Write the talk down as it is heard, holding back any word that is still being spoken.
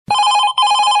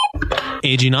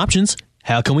Aging Options,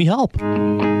 how can we help?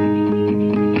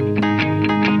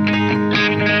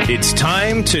 It's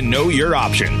time to know your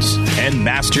options and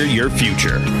master your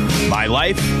future. My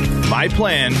life, my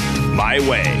plan, my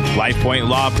way. LifePoint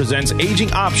Law presents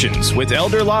Aging Options with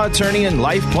elder law attorney and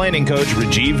life planning coach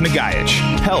Rajiv Nagaich.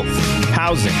 Health,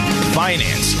 housing,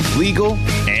 finance, legal,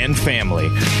 and family.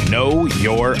 Know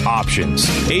your options.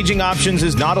 Aging Options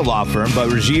is not a law firm, but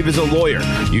Rajiv is a lawyer.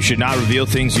 You should not reveal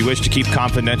things you wish to keep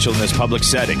confidential in this public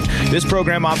setting. This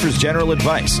program offers general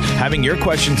advice. Having your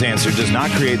questions answered does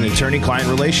not create an attorney-client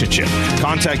relationship.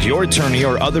 Contact your attorney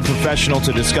or other professional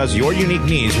to discuss your unique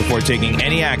needs before taking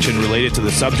any action related to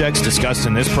the subjects discussed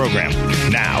in this program.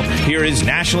 Now, here is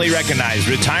nationally recognized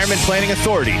retirement planning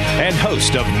authority and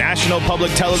host of national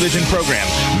public television program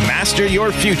Master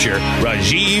Your Future,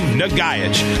 Rajiv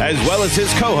Nagaich, as well as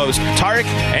his co-host Tariq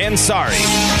Ansari.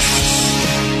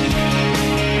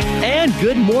 And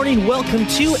good morning. Welcome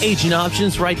to Aging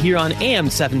Options right here on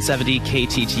AM 770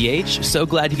 KTTH. So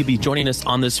glad you could be joining us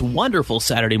on this wonderful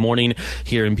Saturday morning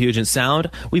here in Puget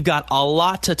Sound. We've got a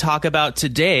lot to talk about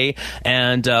today,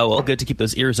 and well, good to keep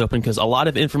those ears open because a lot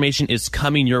of information is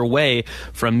coming your way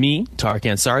from me, Tariq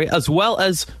Ansari, as well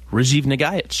as Rajiv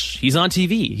Nagaich. He's on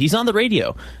TV, he's on the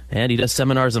radio, and he does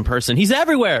seminars in person. He's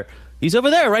everywhere. He's over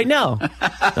there right now.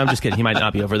 I'm just kidding. He might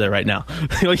not be over there right now.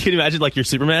 Can you imagine, like, you're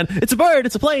Superman? It's a bird.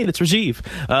 It's a plane. It's Rajiv.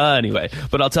 Anyway,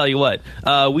 but I'll tell you what.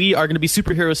 We are going to be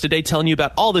superheroes today, telling you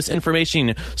about all this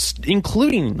information,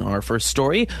 including our first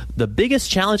story, the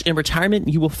biggest challenge in retirement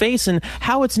you will face, and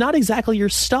how it's not exactly your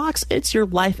stocks, it's your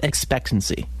life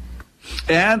expectancy.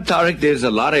 And, Tariq, there's a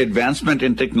lot of advancement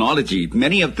in technology.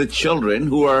 Many of the children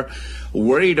who are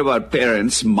worried about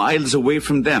parents miles away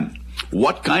from them.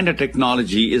 What kind of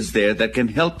technology is there that can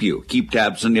help you keep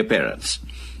tabs on your parents?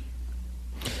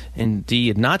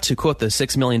 Indeed. Not to quote the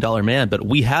 $6 million man, but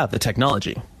we have the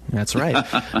technology. That's right.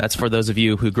 That's for those of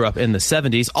you who grew up in the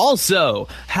 70s. Also,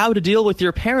 how to deal with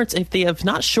your parents if they have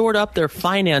not shored up their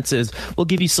finances. We'll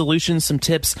give you solutions, some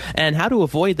tips, and how to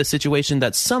avoid the situation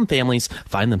that some families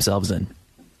find themselves in.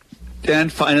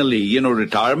 And finally,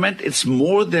 retirement, it's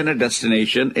more than a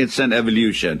destination. It's an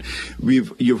evolution.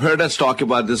 You've heard us talk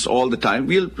about this all the time.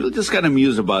 We'll just kind of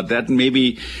muse about that. And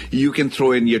maybe you can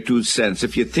throw in your 2 cents.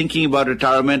 If you're thinking about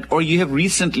retirement or you have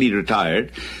recently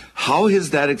retired, how has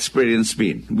that experience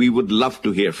been? We would love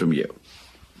to hear from you.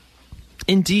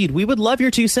 Indeed. We would love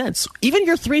your 2 cents, even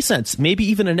your 3 cents, maybe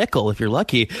even a nickel if you're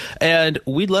lucky. And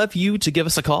we'd love you to give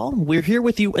us a call. We're here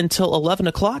with you until 11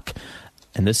 o'clock.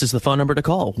 And this is the phone number to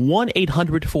call,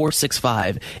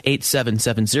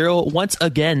 1-800-465-8770. Once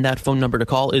again, that phone number to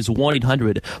call is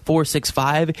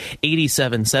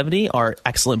 1-800-465-8770. Our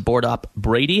excellent board op,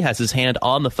 Brady, has his hand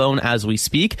on the phone as we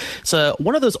speak. It's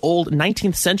one of those old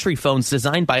 19th century phones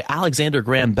designed by Alexander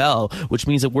Graham Bell, which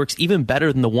means it works even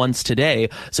better than the ones today.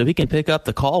 So he can pick up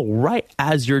the call right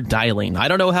as you're dialing. I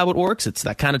don't know how it works. It's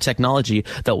that kind of technology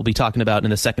that we'll be talking about in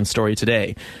the second story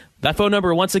today. That phone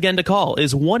number, once again, to call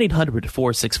is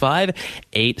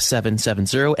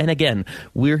 1-800-465-8770. And again,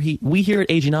 we here at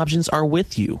Aging Options are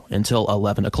with you until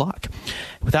 11 o'clock.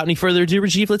 Without any further ado,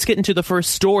 Rajiv, let's get into the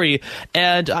first story.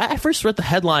 And I first read the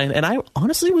headline, and I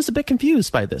honestly was a bit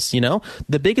confused by this.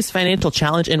 The biggest financial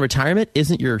challenge in retirement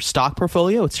isn't your stock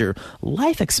portfolio, it's your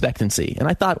life expectancy. And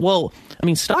I thought,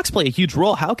 stocks play a huge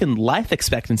role. How can life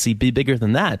expectancy be bigger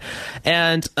than that?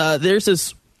 And there's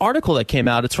this article that came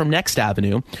out. It's from Next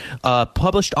Avenue,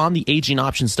 published on the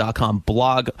agingoptions.com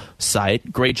blog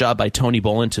site. Great job by Tony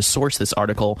Boland to source this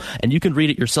article, and you can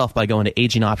read it yourself by going to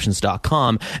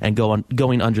agingoptions.com and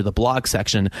going under the blog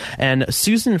section. And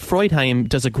Susan Freudheim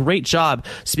does a great job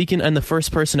speaking in the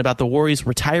first person about the worries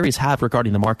retirees have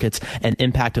regarding the markets and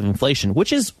impact of inflation,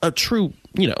 which is a true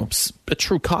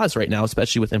cause right now,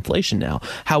 especially with inflation now.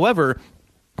 However,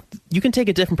 you can take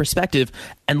a different perspective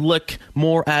and look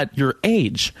more at your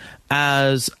age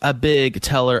as a big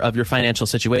teller of your financial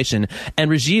situation. And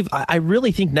Rajiv, I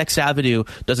really think Next Avenue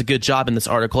does a good job in this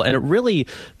article, and it really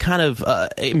kind of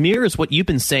it mirrors what you've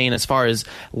been saying as far as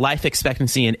life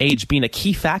expectancy and age being a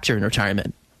key factor in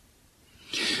retirement.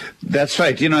 That's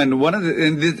right.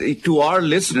 And to our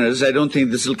listeners, I don't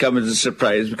think this will come as a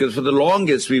surprise, because for the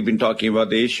longest we've been talking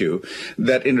about the issue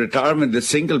that in retirement, the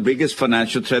single biggest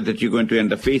financial threat that you're going to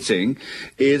end up facing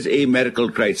is a medical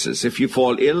crisis. If you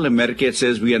fall ill, and Medicare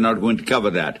says we are not going to cover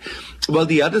that. Well,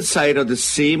 the other side of the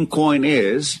same coin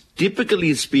is,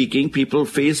 typically speaking, people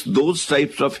face those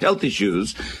types of health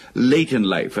issues late in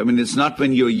life. I mean, it's not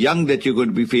when you're young that you're going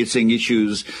to be facing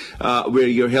issues where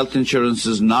your health insurance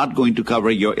is not going to cover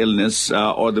your illness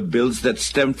or the bills that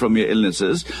stem from your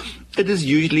illnesses. It is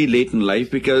usually late in life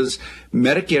because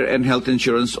Medicare and health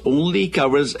insurance only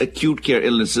covers acute care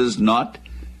illnesses, not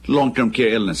long-term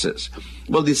care illnesses.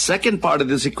 Well, the second part of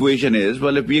this equation is,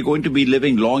 well, if we are going to be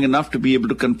living long enough to be able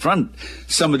to confront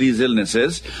some of these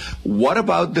illnesses, what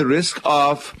about the risk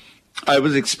of, I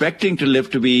was expecting to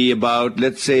live to be about,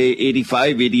 let's say,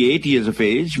 85, 88 years of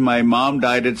age. My mom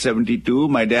died at 72.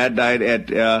 My dad died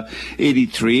at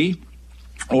 83.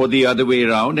 Or the other way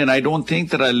around, and I don't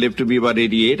think that I'll live to be about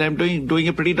 88. I'm doing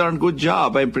a pretty darn good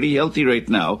job. I'm pretty healthy right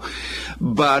now.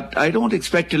 But I don't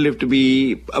expect to live to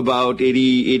be about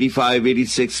 80, 85,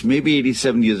 86, maybe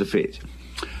 87 years of age.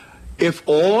 If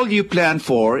all you plan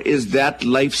for is that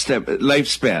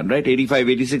lifespan, right, 85,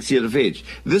 86 years of age,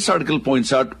 this article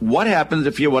points out what happens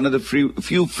if you're one of the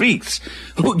few freaks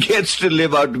who gets to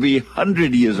live out to be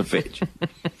 100 years of age.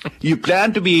 You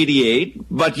plan to be 88,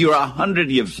 but you're 100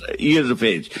 years of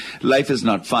age. Life is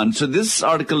not fun. So this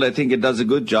article, I think it does a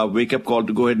good job, wake-up call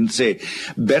to go ahead and say,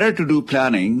 better to do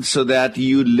planning so that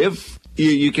you live,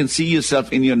 you can see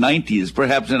yourself in your 90s,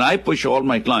 perhaps. And I push all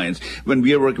my clients, when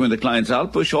we are working with the clients, I'll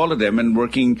push all of them and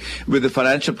working with the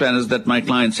financial planners that my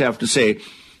clients have to say,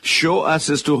 show us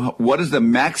as to what is the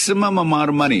maximum amount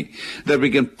of money that we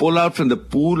can pull out from the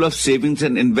pool of savings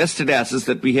and invested assets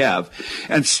that we have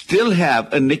and still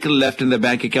have a nickel left in the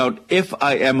bank account if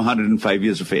I am 105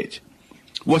 years of age.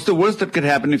 What's the worst that could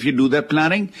happen if you do that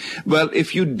planning? Well,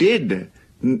 if you did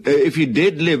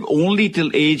live only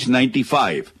till age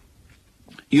 95,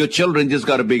 your children just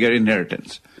got a bigger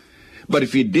inheritance. But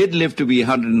if you did live to be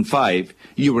 105,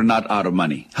 you were not out of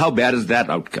money. How bad is that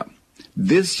outcome?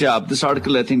 This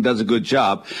article, I think, does a good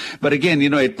job. But again,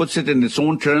 it puts it in its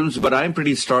own terms, but I'm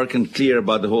pretty stark and clear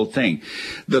about the whole thing.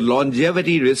 The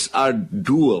longevity risks are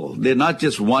dual. They're not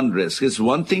just one risk. It's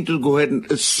one thing to go ahead and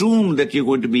assume that you're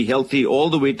going to be healthy all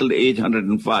the way till the age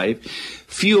 105.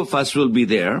 Few of us will be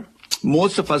there.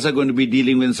 Most of us are going to be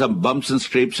dealing with some bumps and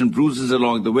scrapes and bruises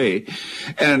along the way.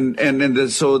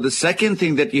 So the second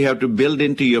thing that you have to build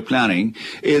into your planning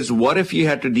is, what if you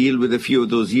had to deal with a few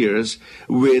of those years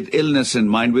with illness in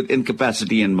mind, with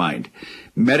incapacity in mind?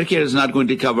 Medicare is not going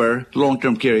to cover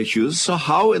long-term care issues. So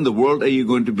how in the world are you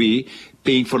going to be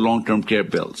paying for long-term care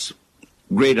bills?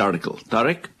 Great article.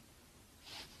 Tariq?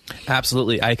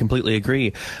 Absolutely. I completely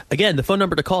agree. Again, the phone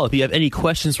number to call if you have any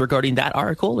questions regarding that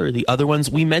article or the other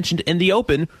ones we mentioned in the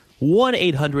open,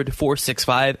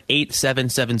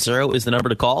 1-800-465-8770 is the number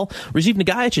to call. Rajiv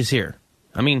Nagaich is here.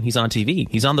 I mean, he's on TV.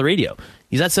 He's on the radio.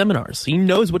 He's at seminars. He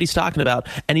knows what he's talking about,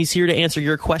 and he's here to answer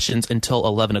your questions until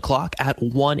 11 o'clock at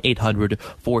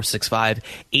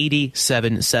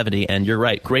 1-800-465-8770. And you're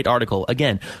right. Great article.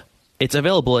 Again, it's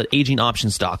available at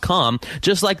agingoptions.com,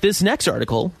 just like this next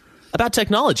article about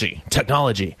technology.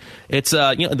 It's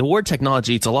the word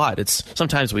technology, it's a lot. It's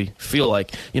sometimes we feel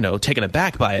like, taken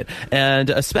aback by it. And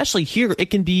especially here, it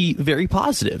can be very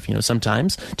positive.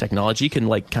 Sometimes technology can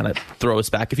kind of throw us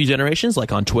back a few generations,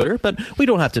 like on Twitter, but we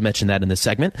don't have to mention that in this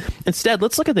segment. Instead,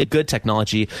 let's look at the good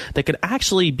technology that could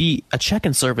actually be a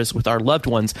check-in service with our loved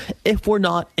ones if we're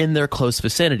not in their close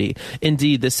vicinity.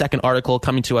 Indeed, this second article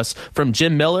coming to us from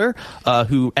Jim Miller,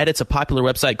 who edits a popular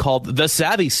website called The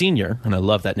Savvy Senior, and I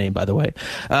love that name, by the way.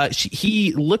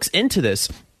 He looks into this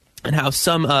and how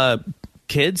some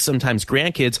kids, sometimes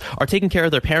grandkids, are taking care of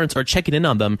their parents or checking in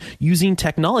on them using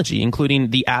technology,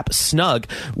 including the app Snug,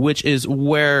 which is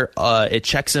where it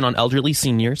checks in on elderly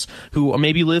seniors who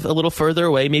maybe live a little further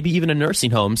away, maybe even in nursing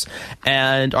homes,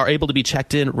 and are able to be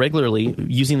checked in regularly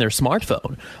using their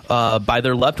smartphone by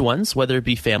their loved ones, whether it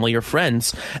be family or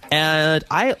friends. And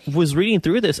I was reading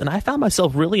through this, and I found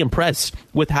myself really impressed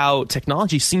with how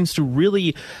technology seems to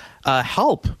really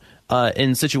help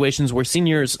in situations where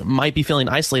seniors might be feeling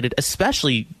isolated,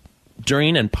 especially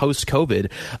during and post-COVID,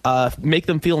 make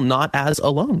them feel not as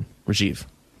alone, Rajiv.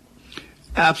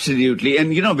 Absolutely.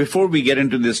 And, before we get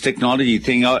into this technology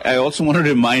thing, I also want to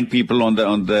remind people on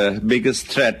the biggest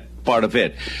threat part of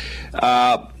it.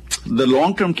 The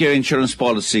long-term care insurance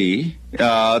policy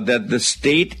that the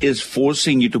state is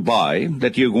forcing you to buy,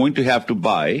 that you're going to have to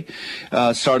buy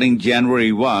starting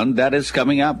January 1, that is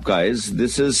coming up, guys.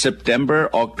 This is September,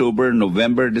 October,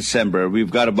 November, December.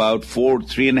 We've got about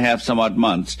 3.5 some odd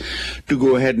months to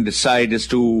go ahead and decide as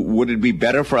to would it be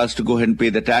better for us to go ahead and pay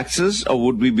the taxes, or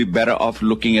would we be better off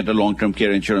looking at a long-term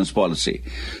care insurance policy?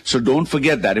 So don't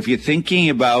forget that. If you're thinking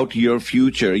about your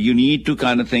future, you need to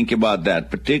kind of think about that,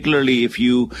 particularly if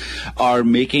you are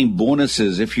making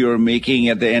bonuses, if you're making making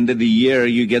at the end of the year,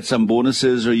 you get some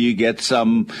bonuses or you get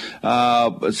some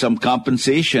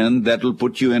compensation that will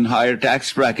put you in higher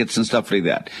tax brackets and stuff like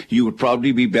that. You would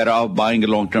probably be better off buying a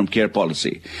long-term care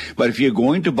policy. But if you're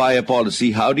going to buy a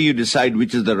policy, how do you decide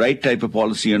which is the right type of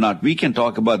policy or not? We can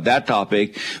talk about that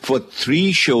topic for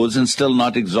 3 shows and still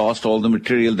not exhaust all the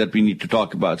material that we need to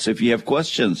talk about. So if you have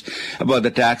questions about the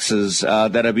taxes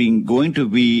that are going to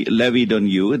be levied on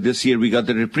you, this year we got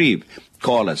the reprieve.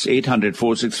 Call us,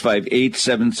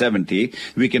 800-465-8770.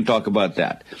 We can talk about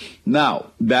that.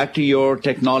 Now, back to your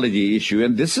technology issue.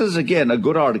 And this is, again, a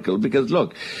good article because,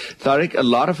 look, Tariq, a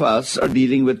lot of us are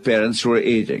dealing with parents who are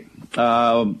aging.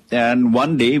 And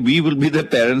one day we will be the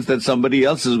parents that somebody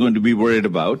else is going to be worried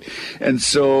about. And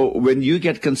so when you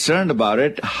get concerned about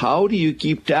it, how do you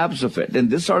keep tabs of it? And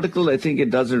this article, I think it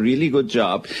does a really good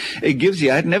job. It gives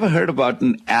you, I had never heard about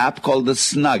an app called the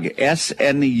Snug,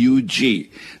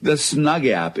 S-N-U-G, the Snug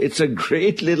app. It's a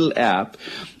great little app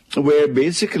where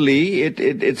basically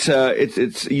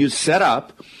it's you set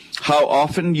up how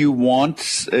often you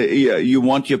want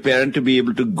your parent to be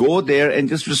able to go there and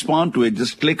just respond to it.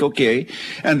 Just click OK.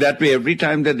 And that way, every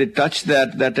time that they touch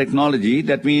that technology,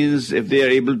 that means if they are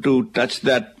able to touch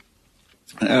that,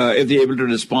 if they're able to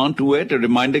respond to it, a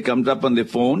reminder comes up on their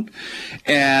phone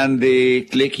and they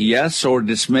click yes or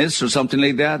dismiss or something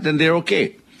like that, then they're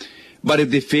OK. But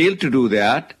if they fail to do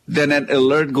that, then an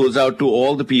alert goes out to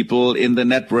all the people in the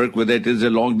network, whether it is a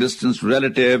long-distance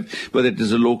relative, whether it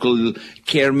is a local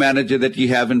care manager that you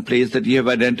have in place that you have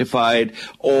identified,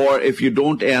 or if you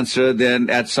don't answer, then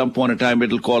at some point in time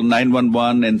it'll call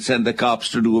 911 and send the cops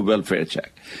to do a welfare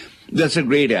check. That's a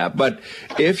great app. But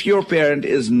if your parent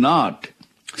is not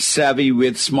savvy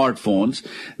with smartphones,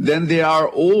 then there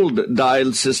are old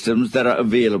dial systems that are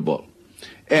available.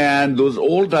 And those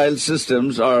old dial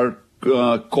systems are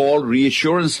called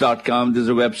reassurance.com. There's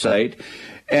a website,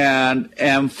 and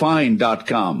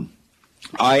amfine.com.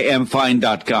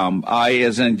 IamFine.com. I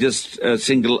as in just a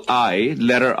single I,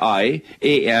 letter I,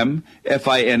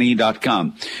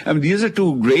 AMFINE.com. I mean, these are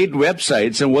 2 great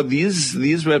websites, and what these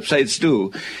websites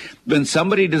do, when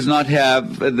somebody does not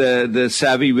have the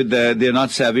savvy with they're not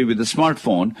savvy with the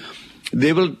smartphone,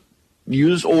 they will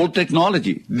use old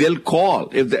technology. They'll call.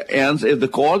 If the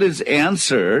call is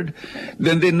answered,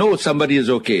 then they know somebody is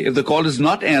okay. If the call is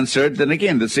not answered, then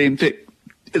again, the same thing.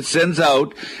 It sends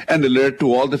out an alert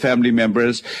to all the family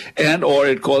members, and or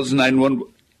it calls 911,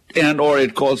 and or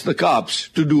it calls the cops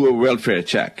to do a welfare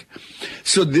check.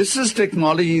 So this is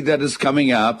technology that is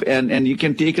coming up, and you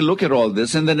can take a look at all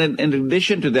this. And then in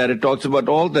addition to that, it talks about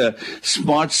all the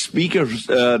smart speakers,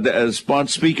 smart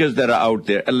speakers that are out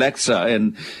there,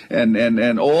 Alexa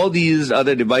and all these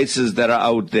other devices that are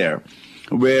out there,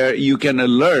 where you can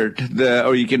alert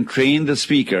or you can train the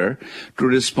speaker to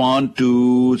respond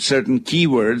to certain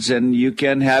keywords, and you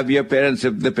can have your parents,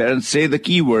 if the parents say the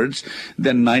keywords,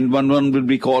 then 911 will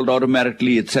be called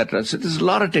automatically, etc. So there's a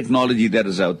lot of technology that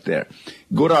is out there.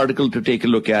 Good article to take a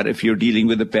look at if you're dealing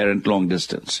with a parent long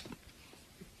distance.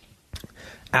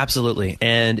 Absolutely.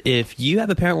 And if you have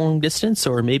a parent long distance,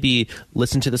 or maybe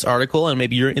listen to this article and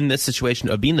maybe you're in this situation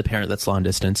of being the parent that's long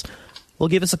distance, well,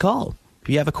 give us a call. If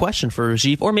you have a question for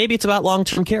Rajiv, or maybe it's about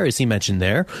long-term care, as he mentioned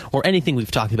there, or anything we've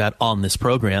talked about on this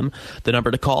program, the number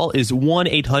to call is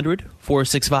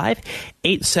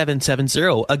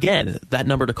 1-800-465-8770. Again, that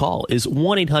number to call is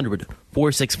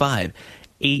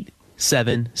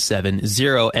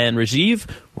 1-800-465-8770. And Rajiv,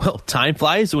 well, time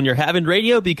flies when you're having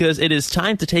radio, because it is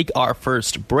time to take our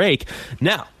first break.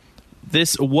 Now,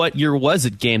 this What Year Was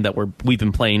It game that we've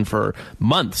been playing for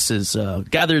months has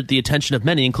gathered the attention of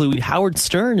many, including Howard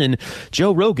Stern and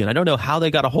Joe Rogan. I don't know how they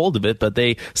got a hold of it, but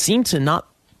they seem to not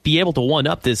be able to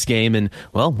one-up this game, and,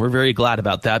 well, we're very glad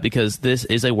about that, because this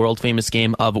is a world-famous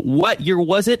game of What Year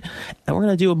Was It? And we're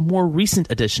going to do a more recent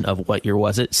edition of What Year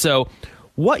Was It? So,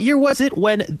 what year was it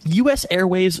when U.S.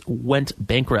 Airways went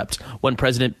bankrupt? When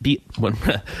President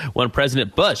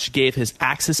Bush gave his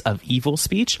Axis of Evil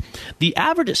speech? The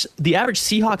average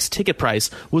Seahawks ticket price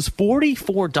was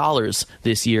 $44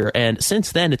 this year, and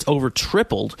since then it's over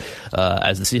tripled,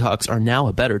 as the Seahawks are now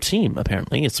a better team,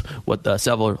 apparently. It's what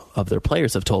several of their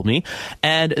players have told me.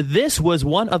 And this was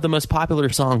one of the most popular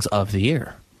songs of the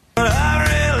year. I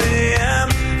really am.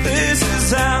 This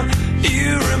is how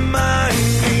you remind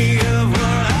me of what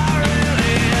I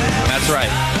really am. That's right.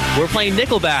 We're playing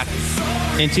Nickelback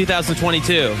in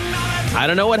 2022. I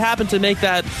don't know what happened to make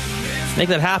that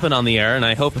happen on the air, and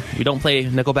I hope we don't play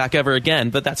Nickelback ever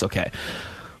again, but that's okay.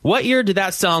 What year did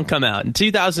that song come out? In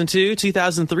 2002,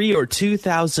 2003, or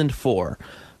 2004?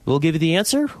 We'll give you the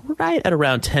answer right at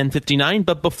around 10:59,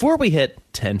 but before we hit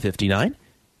 10:59,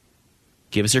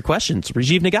 give us your questions.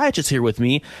 Rajiv Nagaich is here with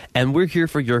me, and we're here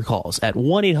for your calls at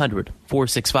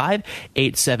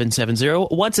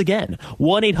 1-800-465-8770. Once again,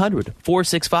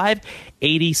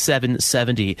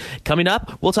 1-800-465-8770. Coming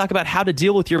up, we'll talk about how to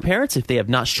deal with your parents if they have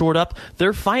not shored up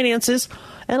their finances.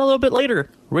 And a little bit later,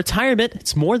 retirement.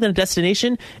 It's more than a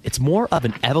destination. It's more of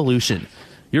an evolution.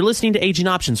 You're listening to Aging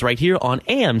Options right here on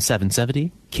AM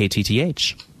 770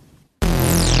 KTTH.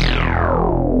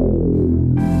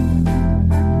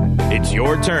 It's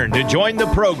your turn to join the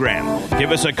program.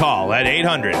 Give us a call at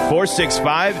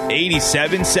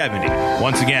 800-465-8770.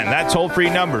 Once again, that toll-free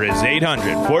number is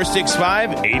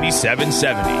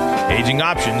 800-465-8770. Aging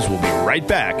Options will be right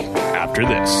back after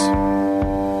this.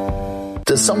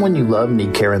 Does someone you love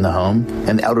need care in the home?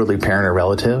 An elderly parent or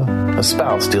relative? A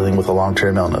spouse dealing with a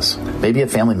long-term illness? Maybe a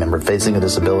family member facing a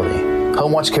disability?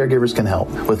 HomeWatch Caregivers can help.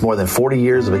 With more than 40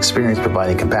 years of experience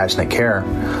providing compassionate care,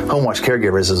 HomeWatch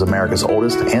Caregivers is America's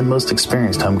oldest and most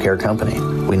experienced home care company.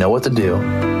 We know what to do,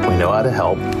 we know how to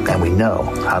help, and we know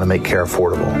how to make care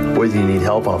affordable. Whether you need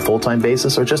help on a full-time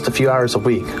basis or just a few hours a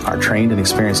week, our trained and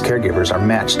experienced caregivers are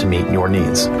matched to meet your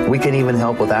needs. We can even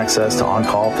help with access to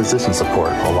on-call physician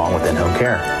support along with in-home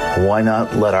care. Why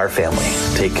not let our family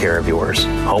take care of yours?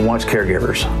 HomeWatch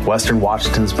Caregivers, Western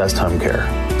Washington's best home care.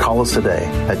 Call us today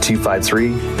at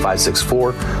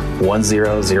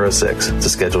 253-564-1006 to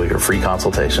schedule your free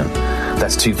consultation.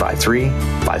 That's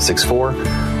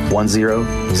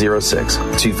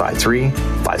 253-564-1006.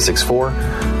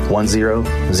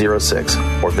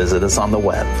 253-564-1006. Or visit us on the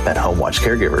web at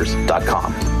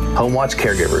homewatchcaregivers.com. HomeWatch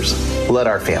Caregivers. Let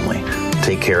our family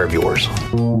take care of yours.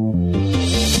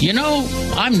 You know,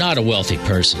 I'm not a wealthy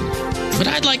person, but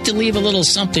I'd like to leave a little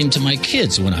something to my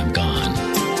kids when I'm gone.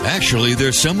 Actually,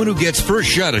 there's someone who gets first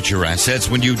shot at your assets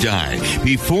when you die,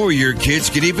 before your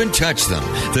kids can even touch them,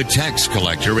 the tax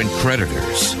collector and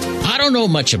creditors. I don't know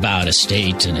much about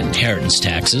estate and inheritance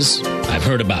taxes. I've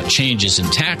heard about changes in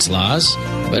tax laws,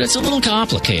 but it's a little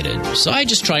complicated, so I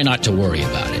just try not to worry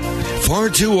about it. Far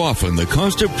too often, the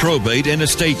cost of probate and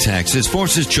estate taxes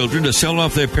forces children to sell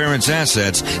off their parents'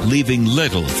 assets, leaving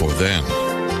little for them.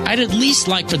 I'd at least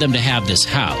like for them to have this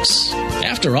house.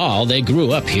 After all, they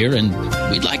grew up here, and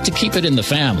we'd like to keep it in the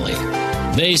family.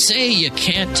 They say you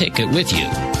can't take it with you.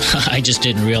 I just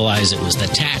didn't realize it was the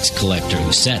tax collector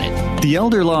who said it. The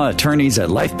elder law attorneys at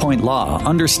LifePoint Law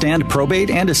understand probate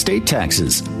and estate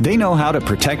taxes. They know how to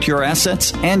protect your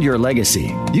assets and your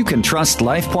legacy. You can trust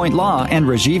LifePoint Law and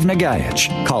Rajiv Nagaich.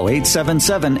 Call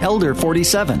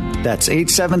 877-ELDER-47. That's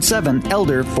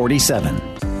 877-ELDER-47.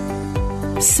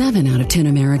 7 out of 10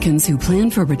 Americans who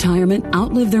plan for retirement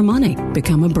outlive their money,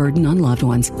 become a burden on loved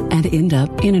ones, and end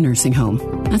up in a nursing home.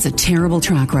 That's a terrible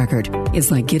track record. It's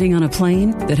like getting on a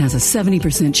plane that has a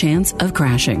 70% chance of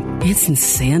crashing. It's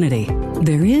insanity.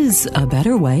 There is a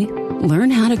better way.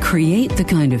 Learn how to create the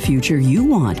kind of future you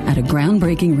want at a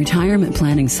groundbreaking retirement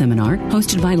planning seminar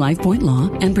hosted by LifePoint Law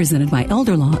and presented by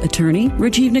elder law attorney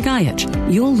Rajiv Nagaich.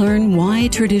 You'll learn why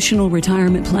traditional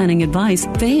retirement planning advice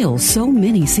fails so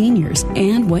many seniors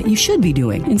and what you should be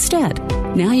doing instead.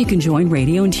 Now you can join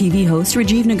radio and TV host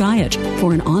Rajiv Nagaich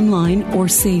for an online or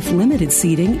safe limited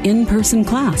seating in-person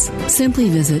class. Simply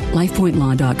visit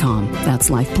lifepointlaw.com. That's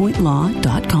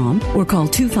lifepointlaw.com or call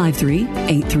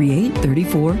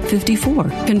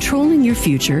 253-838-3454. Controlling your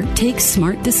future takes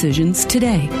smart decisions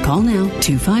today. Call now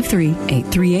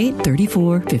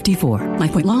 253-838-3454.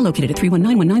 LifePoint Law located at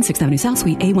 319 6th Avenue South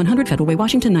Suite A100 Federal Way,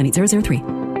 Washington 98003.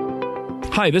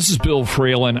 Hi, this is Bill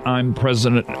Fralin. I'm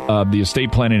president of the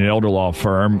estate planning and elder law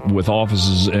firm with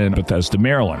offices in Bethesda,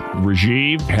 Maryland.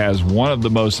 Rajiv has one of the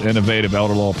most innovative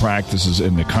elder law practices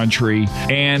in the country,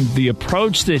 and the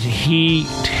approach that he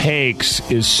takes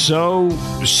is so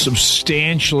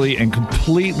substantially and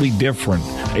completely different.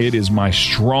 It is my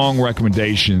strong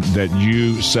recommendation that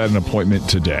you set an appointment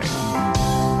today.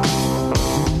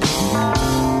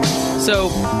 So,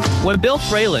 when Bill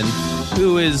Fralin,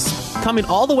 who is coming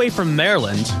all the way from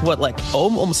Maryland,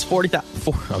 almost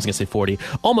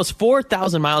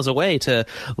 4,000 miles away to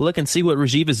look and see what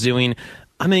Rajiv is doing.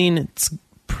 I mean, it's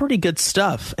pretty good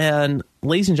stuff. And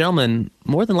ladies and gentlemen,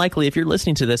 more than likely, if you're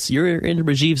listening to this, you're in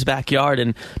Rajiv's backyard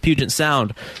in Puget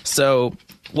Sound. So,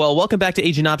 well, welcome back to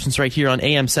Aging Options right here on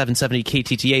AM 770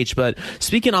 KTTH. But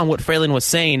speaking on what Fralin was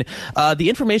saying, the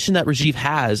information that Rajiv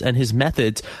has and his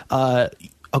methods,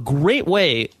 a great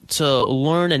way to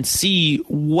learn and see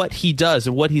what he does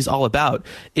and what he's all about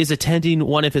is attending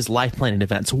one of his life planning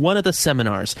events, one of the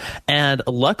seminars. And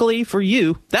luckily for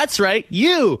you, that's right,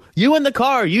 you in the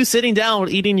car, you sitting down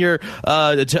eating your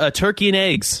turkey and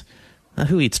eggs.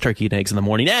 Who eats turkey and eggs in the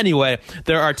morning? Anyway,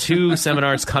 there are 2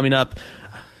 seminars coming up.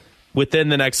 within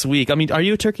the next week. I mean, are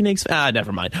you a turkey and eggs?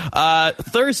 Never mind.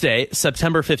 Thursday,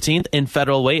 September 15th in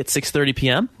Federal Way at 6:30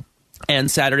 p.m. and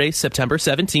Saturday, September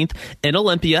 17th in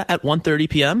Olympia at 1:30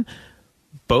 p.m.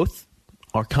 Both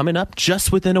are coming up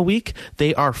just within a week.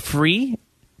 They are free,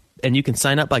 and you can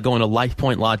sign up by going to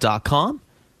lifepointlaw.com.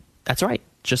 That's right.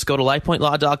 Just go to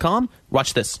lifepointlaw.com.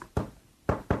 Watch this.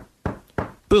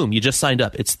 Boom, you just signed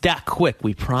up. It's that quick.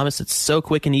 We promise it's so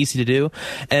quick and easy to do.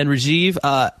 And Rajiv,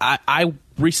 I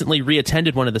recently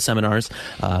reattended one of the seminars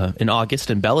in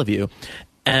August in Bellevue,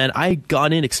 and I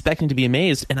gone in expecting to be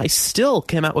amazed, and I still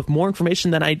came out with more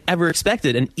information than I ever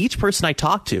expected. And each person I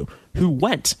talked to who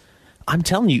went, I'm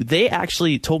telling you, they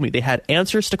actually told me they had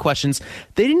answers to questions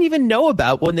they didn't even know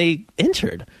about when they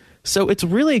entered. So it's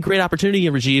really a great opportunity,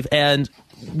 Rajiv. And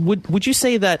would you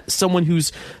say that someone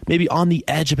who's maybe on the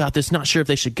edge about this, not sure if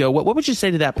they should go, what would you say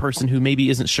to that person who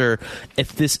maybe isn't sure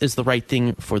if this is the right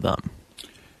thing for them?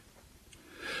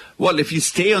 Well, if you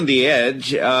stay on the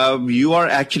edge, you are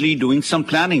actually doing some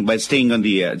planning by staying on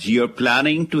the edge. You're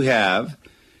planning to have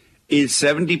a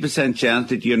 70% chance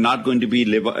that you're not going to be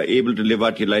able to live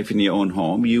out your life in your own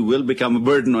home. You will become a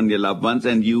burden on your loved ones,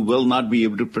 and you will not be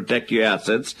able to protect your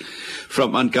assets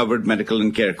from uncovered medical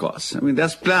and care costs. I mean,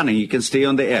 that's planning. You can stay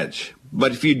on the edge.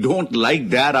 But if you don't like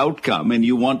that outcome and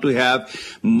you want to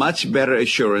have much better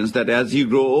assurance that as you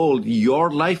grow old, your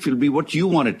life will be what you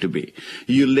want it to be.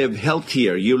 You live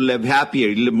healthier, you live happier,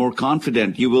 you live more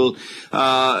confident. You will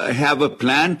have a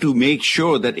plan to make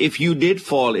sure that if you did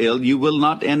fall ill, you will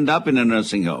not end up in a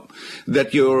nursing home,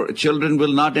 that your children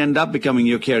will not end up becoming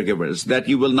your caregivers, that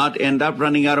you will not end up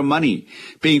running out of money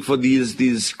paying for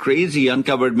these crazy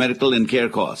uncovered medical and care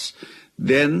costs.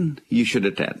 Then you should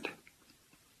attend.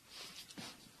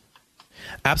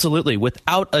 Absolutely,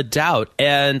 without a doubt.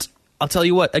 And I'll tell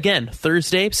you what, again,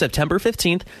 Thursday, September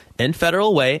 15th in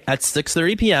Federal Way at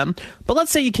 6:30 p.m. But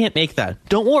let's say you can't make that.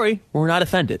 Don't worry, we're not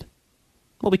offended.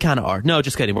 Well, we kind of are. No,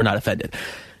 just kidding. We're not offended.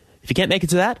 If you can't make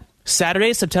it to that,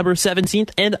 Saturday, September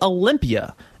 17th in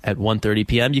Olympia at 1:30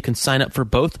 p.m. You can sign up for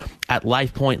both at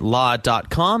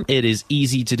lifepointlaw.com. It is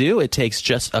easy to do. It takes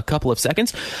just a couple of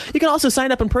seconds. You can also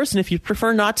sign up in person if you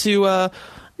prefer not to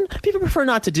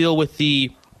deal with the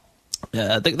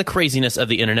craziness of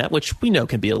the internet, which we know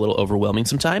can be a little overwhelming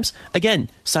sometimes.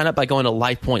 Again, sign up by going to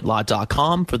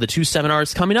lifepointlaw.com for the two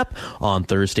seminars coming up on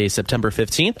Thursday, September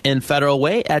 15th in Federal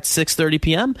Way at 6:30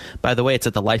 p.m. By the way, it's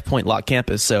at the LifePoint Law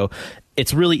campus, so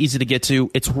it's really easy to get to.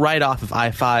 It's right off of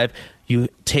I-5. You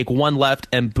take one left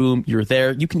and boom, you're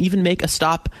there. You can even make a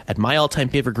stop at my all-time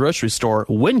favorite grocery store,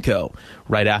 Winco,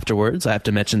 right afterwards. I have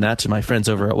to mention that to my friends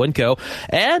over at Winco.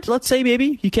 And let's say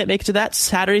maybe you can't make it to that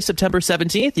Saturday, September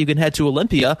 17th. You can head to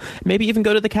Olympia, maybe even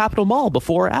go to the Capitol Mall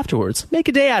before or afterwards. Make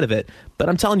a day out of it. But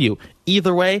I'm telling you,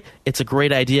 either way, it's a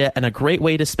great idea and a great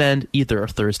way to spend either a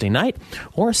Thursday night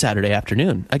or a Saturday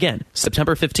afternoon. Again,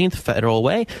 September 15th, Federal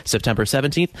Way, September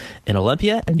 17th in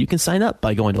Olympia, and you can sign up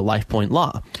by going to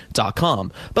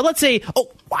lifepointlaw.com. But let's say, oh,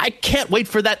 I can't wait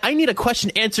for that. I need a question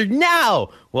answered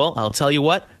now. Well, I'll tell you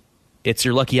what, it's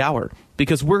your lucky hour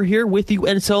because we're here with you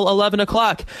until 11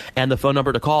 o'clock. And the phone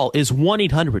number to call is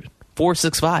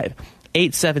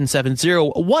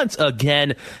 1-800-465-8770. Once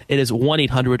again, it is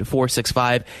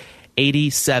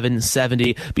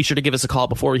 1-800-465-8770. Be sure to give us a call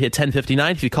before we hit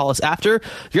 10:59. If you call us after,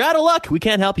 you're out of luck. We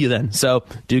can't help you then. So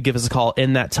do give us a call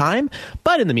in that time.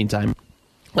 But in the meantime,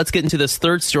 let's get into this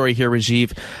third story here,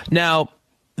 Rajiv. Now,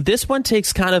 this one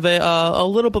takes kind of a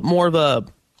little bit more of a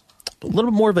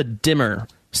dimmer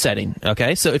setting.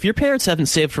 Okay, so if your parents haven't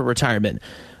saved for retirement,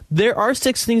 there are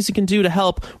 6 things you can do to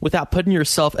help without putting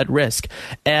yourself at risk.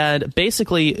 And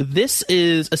basically, this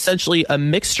is essentially a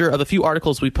mixture of a few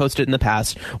articles we posted in the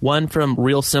past, one from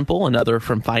Real Simple, another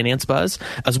from Finance Buzz,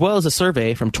 as well as a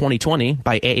survey from 2020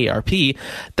 by AARP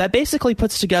that basically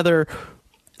puts together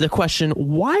the question,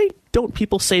 why don't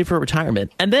people save for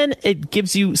retirement? And then it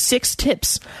gives you 6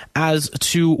 tips as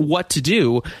to what to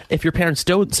do if your parents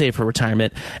don't save for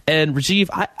retirement. And Rajiv,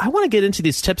 I want to get into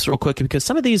these tips real quick because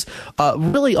some of these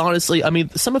really honestly, I mean,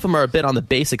 some of them are a bit on the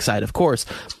basic side, of course,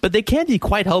 but they can be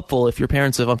quite helpful if your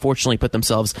parents have unfortunately put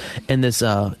themselves in this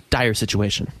dire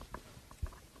situation.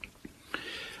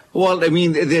 Well, I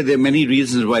mean, there are many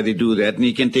reasons why they do that, and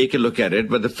you can take a look at it.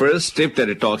 But the first tip that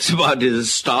it talks about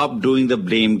is stop doing the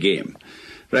blame game,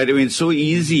 right? I mean, it's so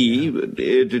easy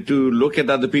to look at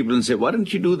other people and say, why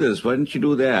didn't you do this? Why didn't you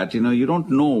do that? You know, you don't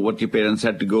know what your parents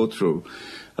had to go through.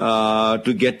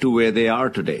 to get to where they are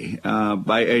today.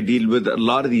 I deal with a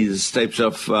lot of these types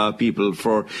of people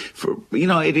for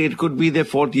it could be their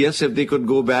fault. Yes, if they could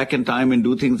go back in time and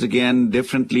do things again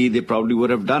differently, they probably would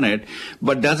have done it.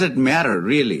 But does it matter,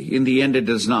 really? In the end, it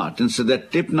does not. And so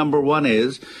that tip number one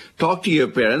is talk to your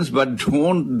parents, but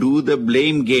don't do the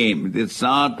blame game. It's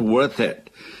not worth it.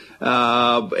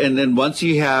 And then once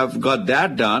you have got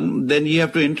that done, then you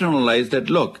have to internalize that,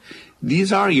 look,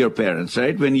 these are your parents,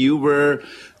 right? When you were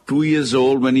 2 years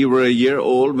old, when you were a year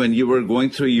old, when you were going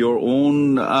through your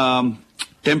own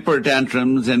temper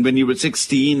tantrums, and when you were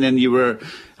 16 and you were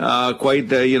quite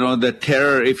the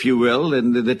terror, if you will,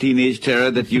 and the teenage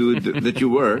terror that you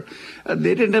were,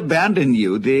 they didn't abandon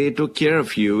you. They took care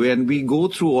of you. And we go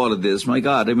through all of this. My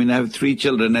God, I mean, I have 3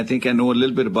 children. I think I know a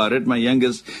little bit about it. My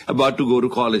youngest about to go to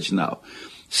college now.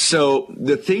 So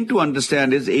the thing to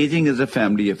understand is aging is a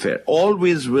family affair.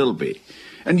 Always will be.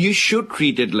 And you should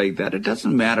treat it like that. It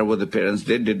doesn't matter what the parents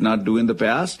did not do in the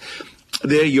past.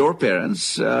 They're your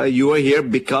parents. You are here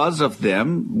because of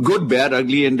them. Good, bad,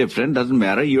 ugly, indifferent, doesn't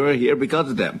matter. You are here because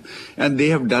of them. And they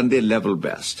have done their level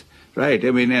best. Right.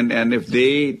 I mean, and if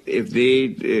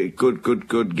they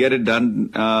could get it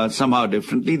done somehow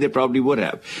differently, they probably would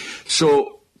have.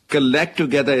 So collect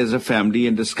together as a family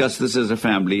and discuss this as a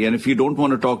family. And if you don't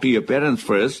want to talk to your parents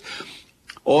first,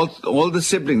 all the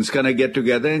siblings kind of get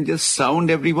together and just sound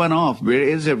everyone off. Where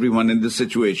is everyone in this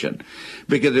situation?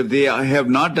 Because if they have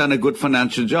not done a good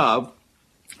financial job,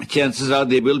 chances are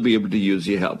they will be able to use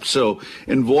your help. So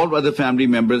involve other family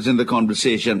members in the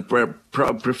conversation,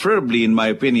 preferably, in my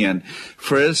opinion,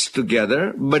 first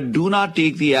together, but do not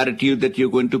take the attitude that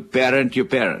you're going to parent your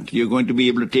parent. You're going to be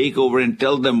able to take over and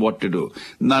tell them what to do.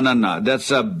 No. That's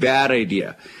a bad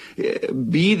idea.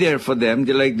 Be there for them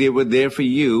like they were there for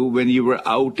you when you were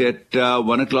out at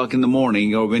 1 o'clock in the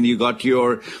morning, or when you got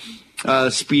your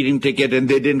speeding ticket and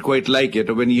they didn't quite like it,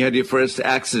 or when you had your first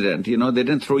accident. They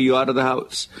didn't throw you out of the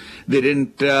house. They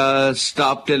didn't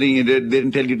stop telling you, they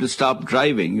didn't tell you to stop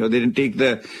driving, or they didn't take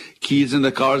the keys in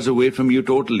the cars away from you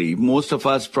totally. Most of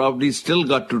us probably still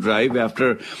got to drive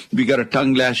after we got a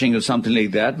tongue lashing or something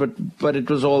like that, but it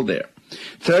was all there.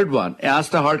 Third one,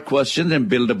 ask the hard questions and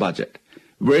build a budget.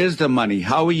 Where is the money?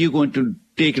 How are you going to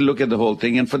take a look at the whole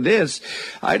thing? And for this,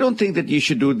 I don't think that you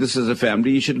should do this as a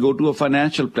family. You should go to a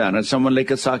financial planner, someone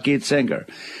like a Saket Sengar,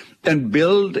 and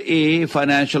build a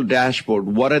financial dashboard.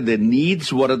 What are the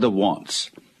needs? What are the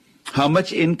wants? How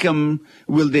much income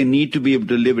will they need to be able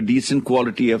to live a decent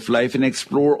quality of life, and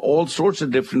explore all sorts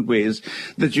of different ways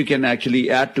that you can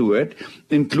actually add to it,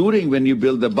 including when you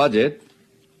build the budget.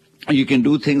 You can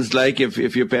do things like if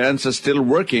your parents are still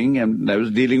working, and I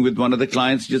was dealing with one of the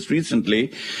clients just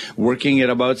recently, working at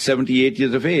about 78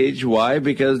 years of age. Why?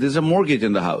 Because there's a mortgage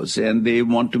in the house, and they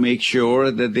want to make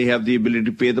sure that they have the ability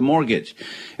to pay the mortgage.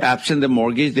 Absent the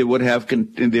mortgage, they would have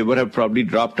probably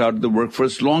dropped out of the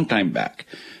workforce long time back.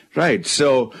 Right.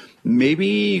 So maybe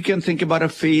you can think about a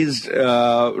phased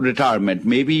retirement.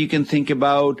 Maybe you can think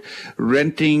about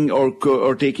renting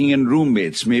or taking in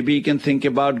roommates. Maybe you can think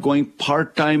about going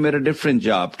part-time at a different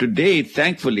job. Today,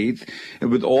 thankfully,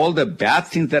 with all the bad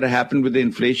things that have happened with the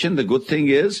inflation, the good thing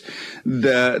is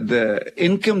the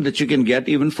income that you can get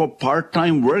even for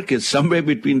part-time work is somewhere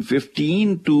between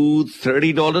 $15 to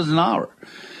 $30 an hour.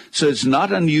 So it's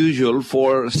not unusual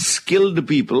for skilled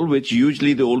people, which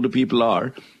usually the older people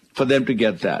are, for them to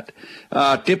get that.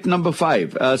 Tip number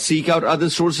 5, seek out other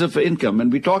sources of income. And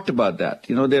we talked about that.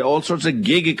 There are all sorts of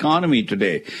gig economy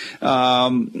today.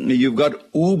 You've got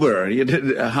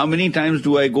Uber. How many times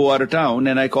do I go out of town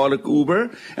and I call it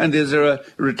Uber? And there's a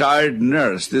retired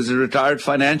nurse. There's a retired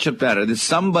financial planner. There's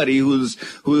somebody who's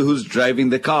driving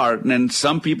the car. And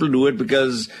some people do it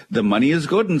because the money is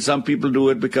good, and some people do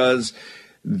it because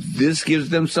this gives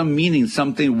them some meaning,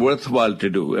 something worthwhile to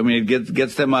do. I mean, it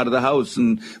gets them out of the house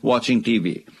and watching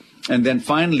TV. And then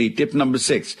finally, tip number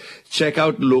 6, check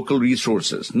out local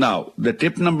resources. Now, the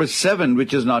tip number 7,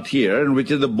 which is not here, and which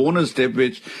is the bonus tip,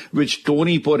 which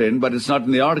Tony put in, but it's not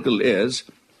in the article, is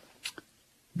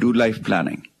do life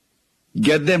planning.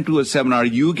 Get them to a seminar.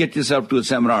 You get yourself to a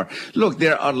seminar. Look,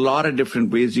 there are a lot of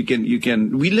different ways you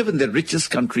can. We live in the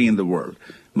richest country in the world.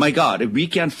 My God, if we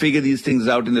can't figure these things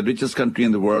out in the richest country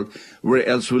in the world, where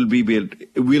else will we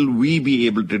be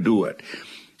able to do it?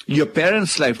 Your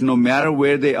parents' life, no matter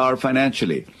where they are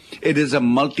financially, it is a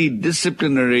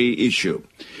multidisciplinary issue.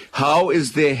 How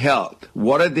is their health?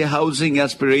 What are their housing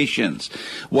aspirations?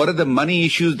 What are the money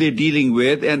issues they're dealing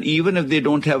with? And even if they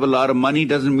don't have a lot of money,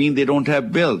 doesn't mean they don't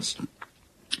have bills.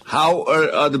 How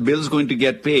are the bills going to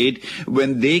get paid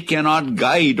when they cannot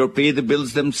guide or pay the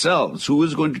bills themselves? Who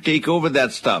is going to take over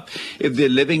that stuff? If they're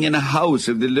living in a house,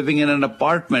 if they're living in an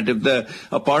apartment, if the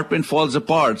apartment falls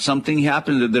apart, something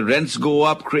happens, if the rents go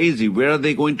up crazy, where are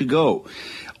they going to go?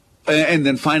 And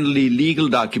then finally, legal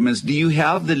documents. Do you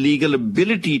have the legal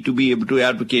ability to be able to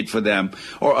advocate for them,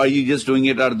 or are you just doing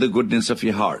it out of the goodness of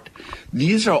your heart?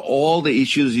 These are all the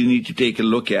issues you need to take a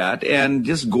look at, and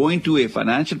just going to a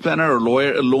financial planner or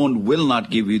lawyer alone will not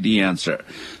give you the answer.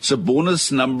 So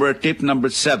tip number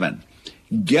 7.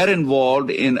 Get involved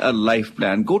in a life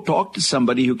plan. Go talk to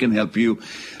somebody who can help you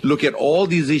look at all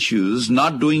these issues,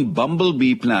 not doing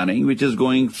bumblebee planning, which is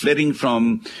flitting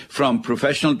from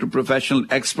professional to professional,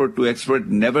 expert to expert,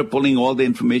 never pulling all the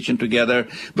information together,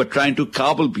 but trying to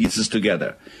cobble pieces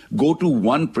together. Go to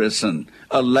one person,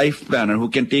 a life planner who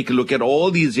can take a look at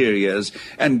all these areas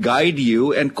and guide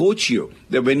you and coach you.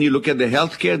 That when you look at the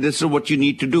healthcare, this is what you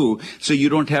need to do. So you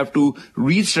don't have to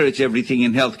research everything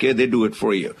in healthcare. They do it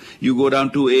for you. You go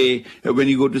down to when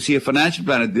you go to see a financial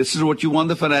planner, this is what you want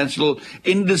the financial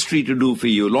industry to do for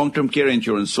you. Long-term care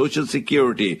insurance, Social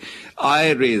Security,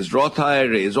 IRAs, Roth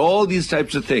IRAs, all these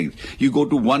types of things. You go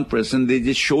to one person, they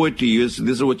just show it to you. So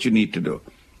this is what you need to do.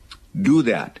 Do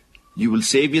that. You will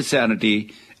save your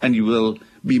sanity, and you will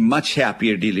be much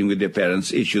happier dealing with your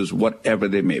parents' issues, whatever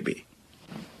they may be.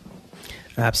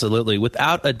 Absolutely.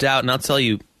 Without a doubt. And I'll tell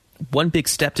you, one big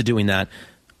step to doing that,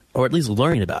 or at least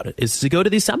learning about it, is to go to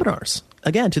these seminars.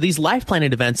 Again, to these life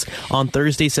planning events on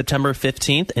Thursday, September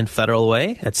 15th in Federal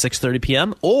Way at 6:30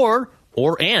 p.m.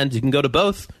 And you can go to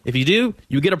both. If you do,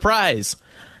 you get a prize.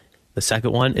 The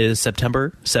second one is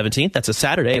September 17th. That's a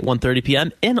Saturday at 1:30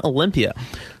 p.m. in Olympia.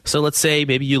 So let's say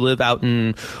maybe you live out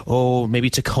in, maybe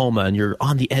Tacoma, and you're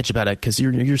on the edge about it because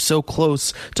you're so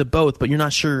close to both, but you're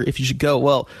not sure if you should go.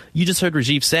 Well, you just heard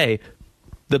Rajiv say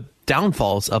the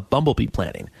downfalls of bumblebee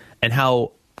planning and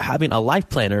how having a life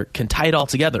planner can tie it all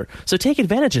together. So take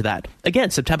advantage of that.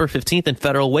 Again, September 15th in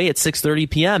Federal Way at 6:30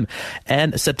 p.m.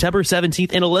 and September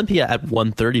 17th in Olympia at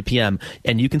 1:30 p.m.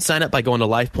 And you can sign up by going to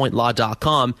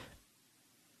lifepointlaw.com.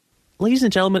 Ladies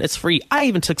and gentlemen, it's free. I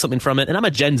even took something from it, and I'm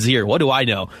a Gen Zer. What do I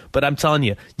know? But I'm telling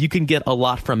you, you can get a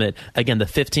lot from it. Again, the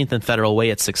 15th in Federal Way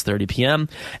at 6:30 p.m.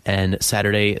 and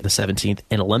Saturday the 17th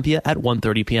in Olympia at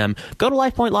 1:30 p.m. Go to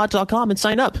lifepointlaw.com and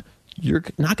sign up. You're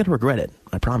not going to regret it.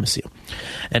 I promise you.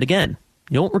 And again,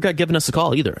 you won't regret giving us a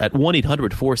call either at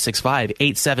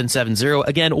 1-800-465-8770.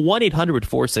 Again,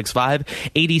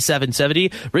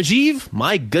 1-800-465-8770. Rajiv,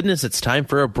 my goodness, it's time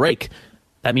for a break.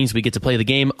 That means we get to play the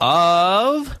game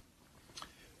of...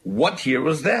 What year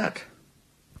was that?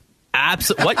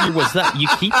 What year was that? You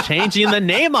keep changing the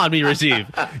name on me, Rajiv.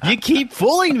 You keep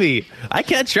fooling me. I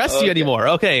can't trust you anymore.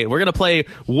 Okay, we're going to play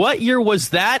What Year Was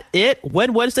That?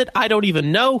 When was it? I don't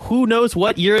even know. Who knows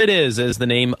what year it is the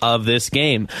name of this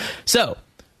game. So,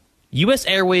 U.S.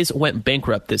 Airways went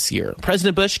bankrupt this year.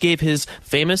 President Bush gave his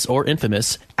famous or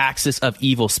infamous Axis of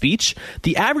Evil speech.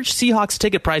 The average Seahawks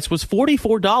ticket price was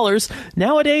 $44.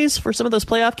 Nowadays, for some of those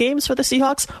playoff games for the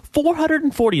Seahawks,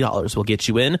 $440 will get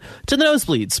you in to the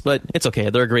nosebleeds. But it's okay.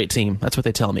 They're a great team. That's what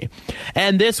they tell me.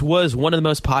 And this was one of the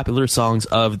most popular songs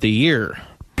of the year.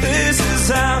 This is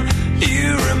how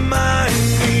you remind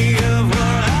me of what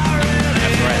I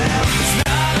really am.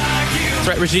 That's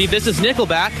right, Rajiv. This is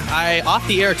Nickelback. I, off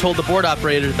the air, told the board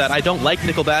operator that I don't like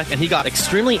Nickelback, and he got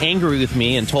extremely angry with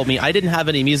me and told me I didn't have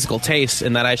any musical taste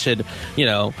and that I should,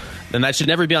 and I should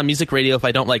never be on music radio if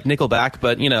I don't like Nickelback.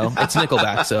 But, it's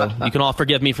Nickelback, so you can all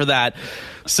forgive me for that.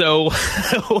 So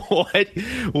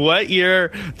what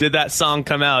year did that song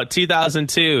come out?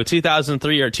 2002,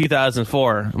 2003, or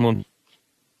 2004?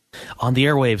 On the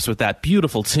airwaves with that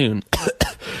beautiful tune.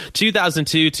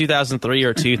 2002, 2003,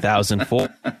 or 2004.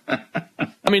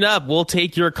 Coming up, we'll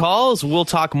take your calls. We'll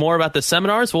talk more about the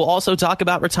seminars. We'll also talk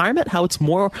about retirement, how it's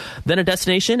more than a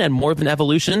destination and more than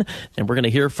evolution. And we're going to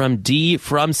hear from Dee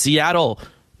from Seattle,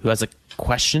 who has a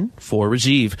question for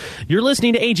Rajiv. You're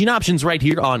listening to Aging Options right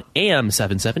here on AM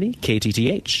 770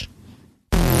 KTTH.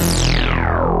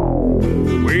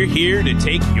 We're here to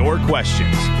take your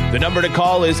questions. The number to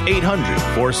call is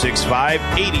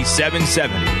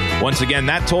 800-465-8770. Once again,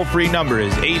 that toll-free number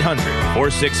is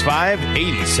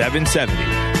 800-465-8770.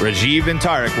 Rajiv and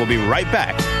Tarek will be right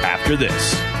back after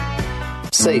this.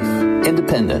 Safe,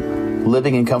 independent,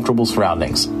 living in comfortable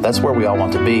surroundings. That's where we all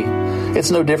want to be.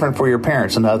 It's no different for your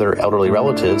parents and other elderly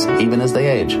relatives, even as they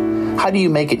age. How do you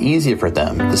make it easier for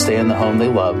them to stay in the home they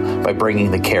love by bringing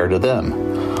the care to them?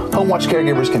 Home Watch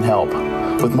Caregivers can help.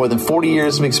 With more than 40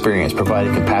 years of experience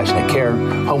providing compassionate care,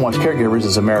 HomeWatch Caregivers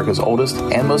is America's oldest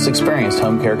and most experienced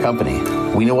home care company.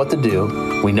 We know what to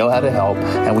do, we know how to help,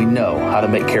 and we know how to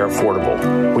make care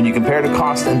affordable. When you compare the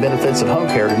cost and benefits of home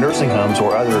care to nursing homes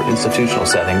or other institutional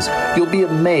settings, you'll be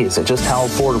amazed at just how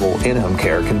affordable in-home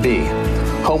care can be.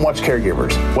 HomeWatch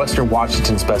Caregivers, Western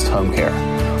Washington's best home care.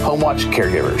 HomeWatch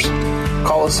Caregivers.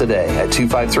 Call us today at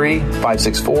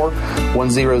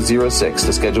 253-564-1006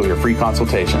 to schedule your free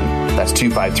consultation. That's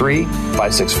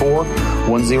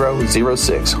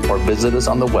 253-564-1006 or visit us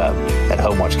on the web at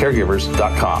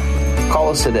homewatchcaregivers.com. Call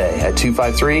us today at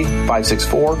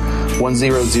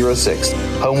 253-564-1006.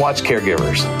 HomeWatch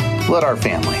Caregivers. Let our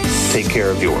family take care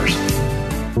of yours.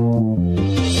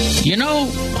 You know,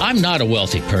 I'm not a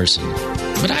wealthy person,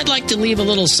 but I'd like to leave a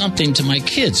little something to my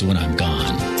kids when I'm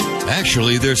gone.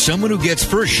 Actually, there's someone who gets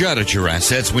first shot at your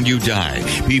assets when you die,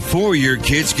 before your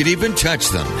kids can even touch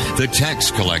them, the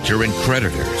tax collector and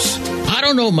creditors. I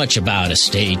don't know much about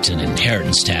estate and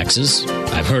inheritance taxes.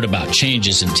 I've heard about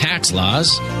changes in tax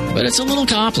laws, but it's a little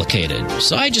complicated,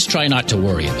 so I just try not to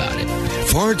worry about it.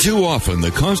 Far too often,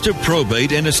 the cost of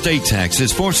probate and estate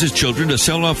taxes forces children to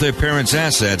sell off their parents'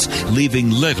 assets, leaving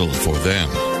little for them.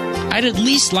 I'd at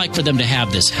least like for them to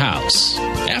have this house.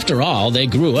 After all, they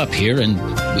grew up here, and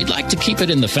we'd like to keep it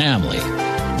in the family.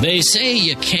 They say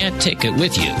you can't take it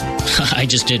with you. I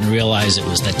just didn't realize it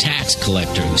was the tax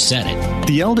collector who said it.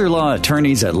 The elder law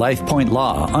attorneys at LifePoint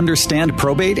Law understand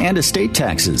probate and estate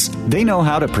taxes. They know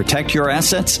how to protect your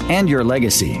assets and your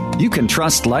legacy. You can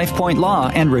trust LifePoint Law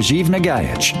and Rajiv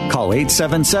Nagayach. Call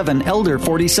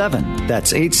 877-ELDER-47.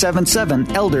 That's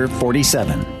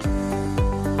 877-ELDER-47.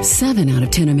 7 out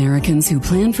of 10 Americans who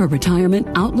plan for retirement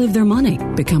outlive their money,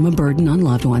 become a burden on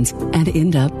loved ones, and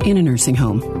end up in a nursing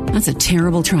home. That's a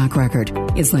terrible track record.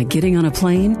 It's like getting on a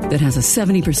plane that has a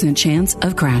 70% chance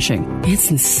of crashing.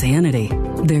 It's insanity.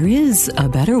 There is a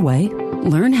better way.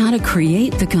 Learn how to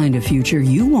create the kind of future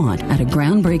you want at a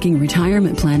groundbreaking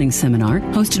retirement planning seminar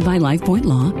hosted by LifePoint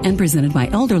Law and presented by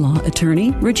elder law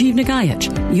attorney Rajiv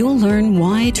Nagayach. You'll learn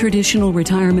why traditional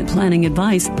retirement planning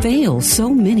advice fails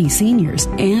so many seniors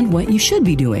and what you should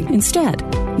be doing instead.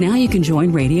 Now you can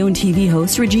join radio and TV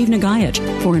host Rajiv Nagayach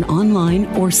for an online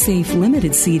or safe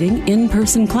limited seating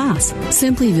in-person class.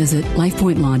 Simply visit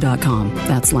lifepointlaw.com.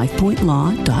 That's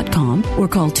lifepointlaw.com or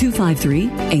call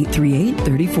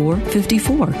 253-838-3454.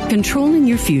 Controlling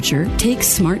your future takes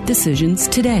smart decisions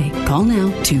today. Call now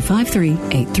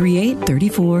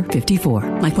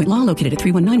 253-838-3454. LifePoint Law located at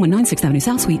 319 6th Avenue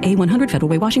South Suite A100 Federal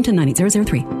Way, Washington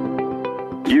 98003.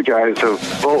 You guys have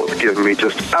both given me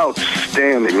just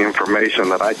outstanding information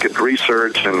that I could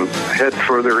research and head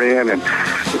further in, and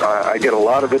I get a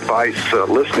lot of advice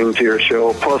listening to your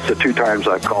show, plus the 2 times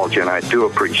I've called you, and I do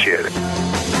appreciate it.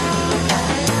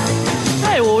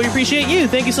 Hey, well, we appreciate you.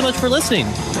 Thank you so much for listening.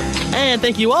 And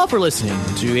thank you all for listening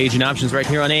to Aging Options right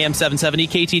here on AM 770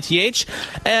 KTTH.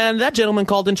 And that gentleman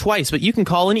called in twice, but you can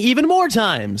call in even more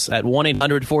times at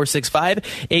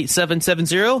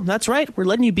 1-800-465-8770. That's right. We're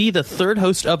letting you be the third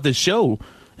host of the show.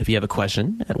 If you have a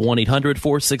question, at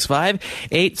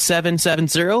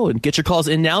 1-800-465-8770. And get your calls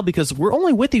in now because we're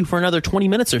only with you for another 20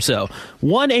 minutes or so.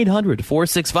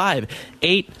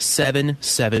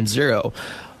 1-800-465-8770.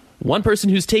 One person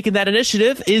who's taken that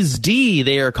initiative is Dee.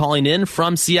 They are calling in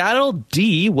from Seattle.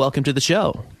 Dee, welcome to the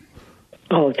show.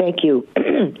 Oh, thank you.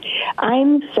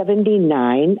 I'm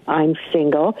 79. I'm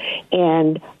single,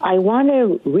 and I want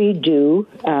to redo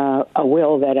a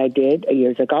will that I did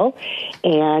years ago.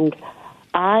 And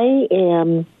I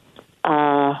am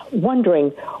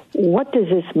wondering, what does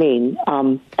this mean?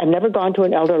 I've never gone to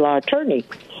an elder law attorney,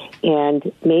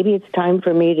 and maybe it's time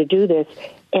for me to do this.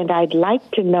 And I'd like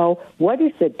to know, what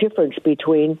is the difference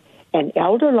between an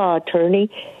elder law attorney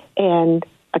and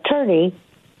the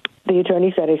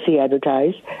attorneys that I see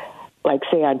advertised, like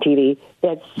say on TV,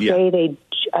 that say they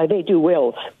do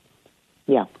wills.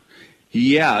 Yeah.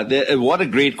 Yeah, what a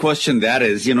great question that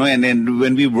is, and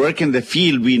when we work in the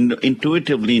field, we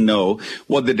intuitively know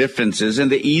what the difference is.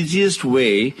 And the easiest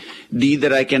way, Dee,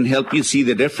 that I can help you see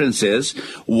the difference is,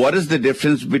 what is the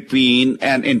difference between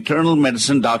an internal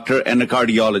medicine doctor and a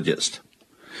cardiologist?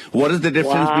 What is the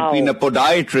difference between a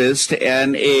podiatrist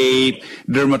and a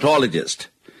dermatologist?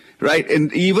 Right.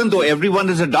 And even though everyone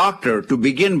is a doctor to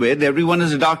begin with, everyone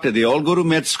is a doctor. They all go to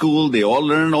med school. They all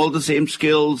learn all the same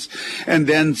skills. And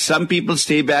then some people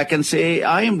stay back and say,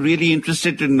 I am really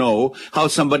interested to know how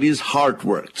somebody's heart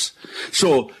works.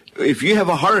 So If you have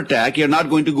a heart attack, you're not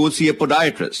going to go see a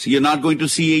podiatrist. You're not going to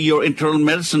see your internal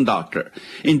medicine doctor.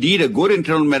 Indeed, a good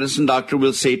internal medicine doctor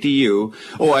will say to you,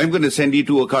 oh, I'm going to send you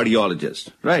to a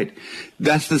cardiologist, right?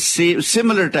 That's the same,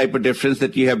 similar type of difference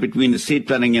that you have between estate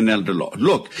planning and elder law.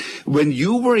 Look, when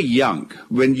you were young,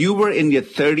 when you were in your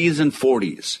 30s and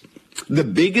 40s, the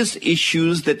biggest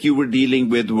issues that you were dealing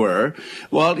with were,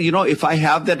 well, if I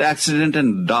have that accident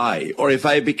and die, or if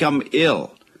I become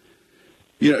ill,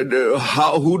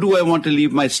 who do I want to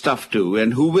leave my stuff to,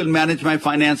 and who will manage my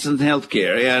finances and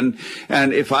healthcare?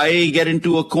 And if I get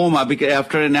into a coma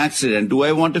after an accident, do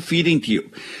I want a feeding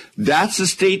tube? That's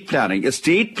estate planning.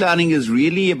 Estate planning is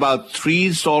really about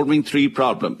solving three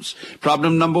problems.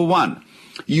 Problem number one,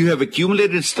 you have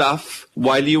accumulated stuff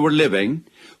while you were living.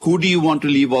 Who do you want to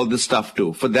leave all this stuff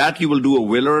to? For that, you will do a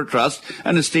will or a trust.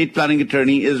 An estate planning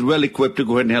attorney is well equipped to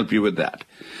go ahead and help you with that.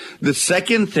 The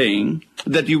second thing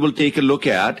that you will take a look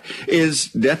at is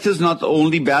death is not the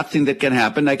only bad thing that can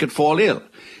happen. I could fall ill.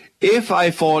 If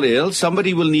I fall ill,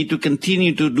 somebody will need to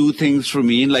continue to do things for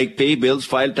me, like pay bills,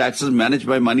 file taxes, manage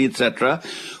my money, etc.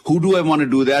 Who do I want to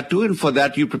do that to? And for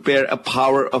that, you prepare a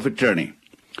power of attorney.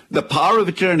 The power of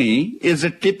attorney is a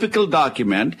typical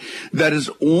document that is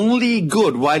only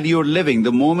good while you're living.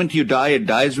 The moment you die, it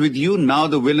dies with you. Now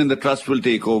the will and the trust will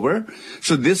take over.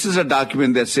 So this is a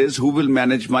document that says who will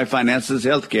manage my finances,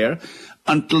 healthcare,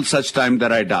 until such time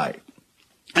that I die.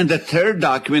 And the third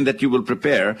document that you will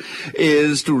prepare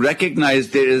is to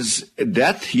recognize there is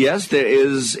death, yes, there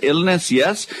is illness,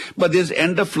 yes, but there's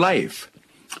end of life.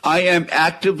 I am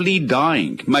actively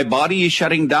dying. My body is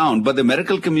shutting down, but the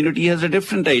medical community has a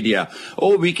different idea.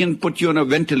 Oh, we can put you on a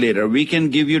ventilator. We can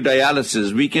give you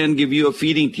dialysis. We can give you a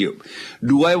feeding tube.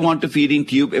 Do I want a feeding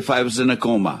tube if I was in a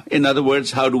coma? In other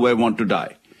words, how do I want to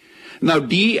die? Now,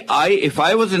 if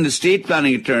I was an estate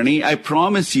planning attorney, I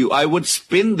promise you I would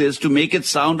spin this to make it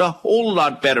sound a whole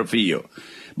lot better for you.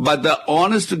 But the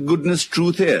honest to goodness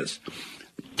truth is,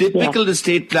 typical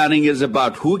estate planning is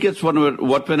about who gets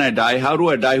what when I die, how do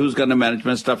I die, who's going to manage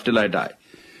my stuff till I die.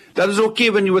 That is okay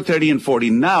when you were 30 and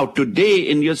 40. Now, today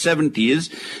in your 70s,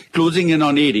 closing in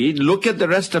on 80, look at the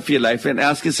rest of your life and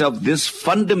ask yourself this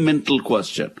fundamental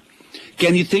question.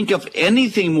 Can you think of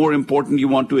anything more important you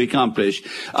want to accomplish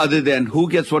other than who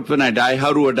gets what when I die,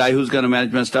 how do I die, who's going to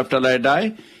manage my stuff till I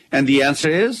die? And the answer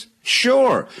is,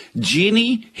 sure.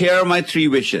 Genie, here are my 3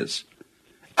 wishes.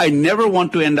 I never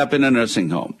want to end up in a nursing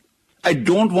home. I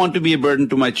don't want to be a burden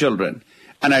to my children.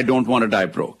 And I don't want to die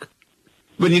broke.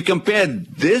 When you compare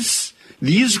these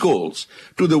goals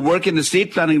to the work an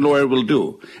estate planning lawyer will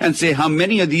do and say how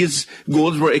many of these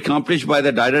goals were accomplished by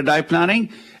the die-to-die planning,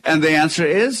 and the answer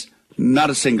is not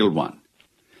a single one.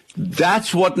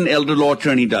 That's what an elder law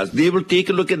attorney does. They will take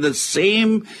a look at the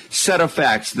same set of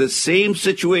facts, the same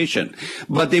situation,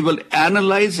 but they will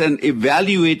analyze and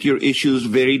evaluate your issues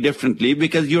very differently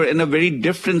because you're in a very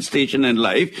different station in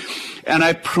life. And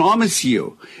I promise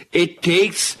you, it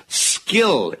takes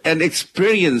skill and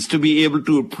experience to be able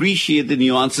to appreciate the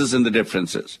nuances and the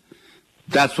differences.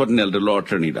 That's what an elder law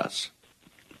attorney does.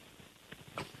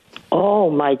 Oh,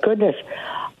 my goodness.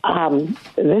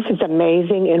 This is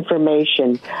amazing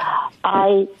information.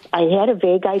 I had a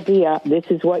vague idea this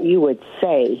is what you would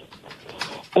say.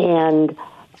 And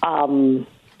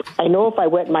I know if I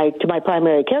went to my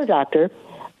primary care doctor,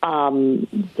 I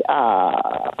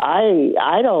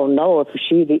don't know if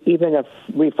she'd even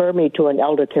refer me to an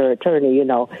elder care attorney,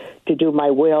 to do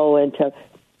my will and to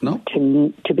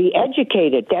be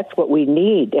educated. That's what we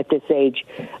need at this age,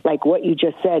 like what you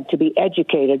just said, to be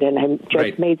educated. And I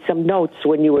just made some notes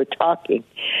when you were talking.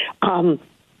 Can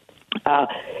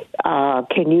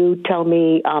you tell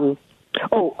me,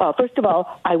 first of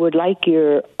all, I would like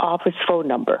your office phone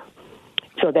number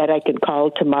so that I can call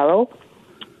tomorrow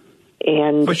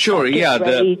and for sure,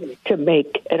 ready to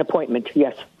make an appointment.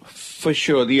 Yes. For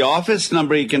sure. The office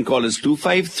number you can call is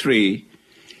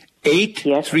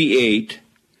 253-838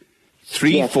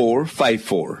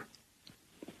 3454.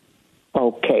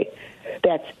 Okay.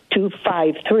 That's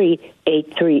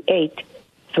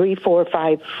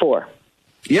 253-838-3454.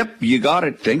 Yep, you got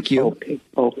it. Thank you.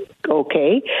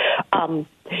 Okay.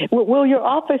 Will your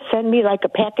office send me like a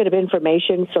packet of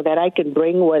information so that I can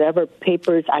bring whatever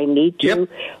papers I need to,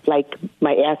 like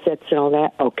my assets and all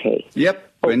that? Okay. Yep.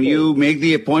 When you make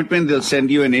the appointment, they'll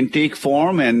send you an intake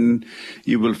form and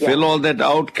you will fill all that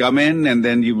out, come in, and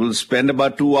then you will spend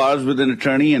about 2 hours with an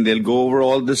attorney and they'll go over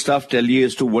all this stuff, tell you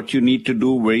as to what you need to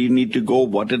do, where you need to go,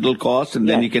 what it'll cost, and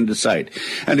then you can decide.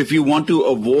 And if you want to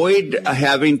avoid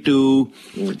having to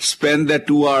spend that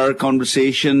 2-hour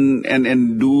conversation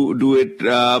and do it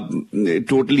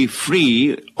totally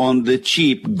free on the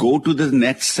cheap, go to the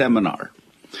next seminar.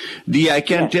 Dee, I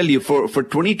can tell you, for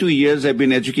 22 years, I've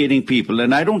been educating people,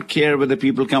 and I don't care whether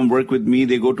people come work with me,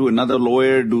 they go to another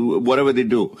lawyer, do whatever they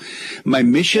do. My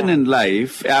mission in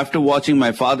life, after watching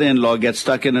my father-in-law get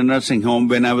stuck in a nursing home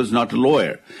when I was not a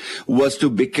lawyer, was to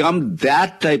become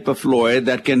that type of lawyer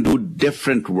that can do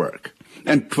different work.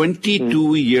 And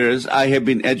 22 years, I have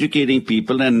been educating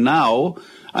people, and now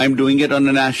I'm doing it on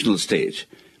a national stage.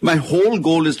 My whole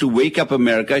goal is to wake up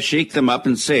America, shake them up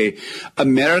and say,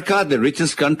 America, the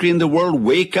richest country in the world,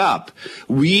 wake up.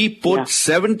 We put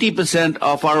 70%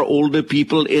 of our older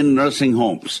people in nursing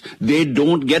homes. They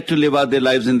don't get to live out their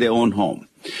lives in their own home.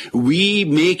 We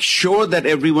make sure that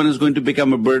everyone is going to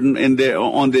become a burden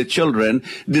on their children,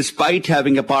 despite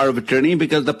having a power of attorney,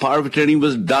 because the power of attorney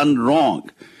was done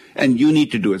wrong. And you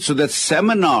need to do it. So that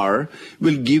seminar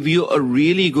will give you a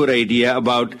really good idea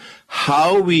about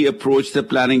how we approach the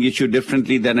planning issue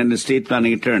differently than an estate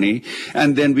planning attorney.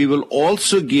 And then we will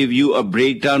also give you a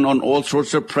breakdown on all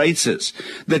sorts of prices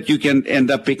that you can end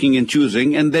up picking and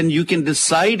choosing. And then you can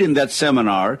decide in that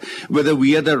seminar whether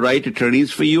we are the right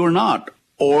attorneys for you or not,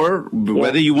 or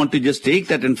whether you want to just take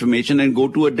that information and go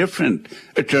to a different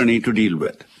attorney to deal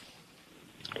with.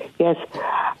 Yes,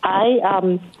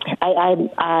 I'm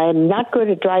not good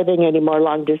at driving any more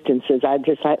long distances. I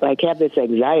just like have this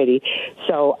anxiety,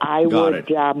 so I would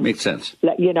makes sense.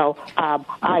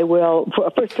 I will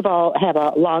first of all have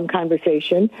a long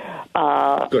conversation,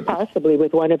 possibly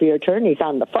with one of your attorneys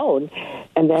on the phone,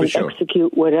 and then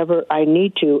execute whatever I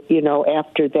need to.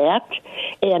 After that,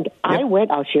 and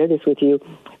I'll share this with you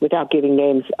without giving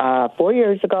names. 4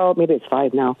 years ago, maybe it's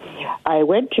 5 now, I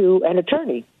went to an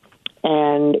attorney.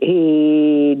 And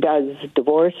he does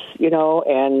divorce,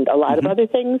 and a lot of other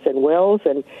things, and wills,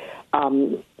 and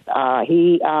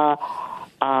he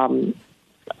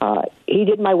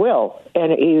did my will,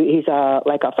 and he's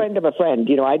like a friend of a friend.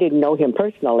 I didn't know him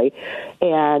personally,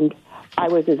 and I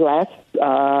was his last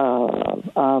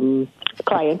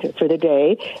client for the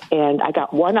day, and I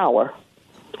got 1 hour.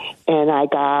 And I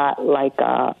got like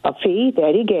a fee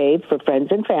that he gave for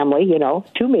friends and family,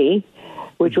 to me,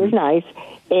 which was nice.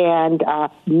 And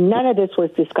none of this was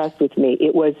discussed with me.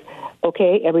 It was,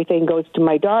 okay, everything goes to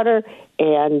my daughter.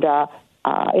 And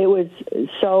it was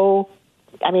so,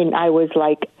 I was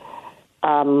like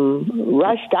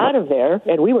rushed out of there,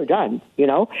 and we were done,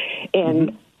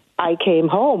 And I came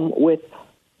home with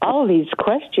all these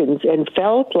questions and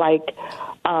felt like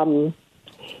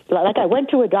I went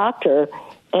to a doctor,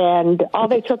 and all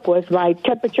they took was my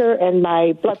temperature and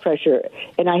my blood pressure,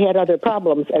 and I had other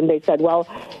problems. And they said, well,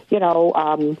 this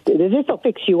will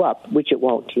fix you up, which it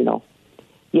won't,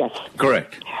 Yes.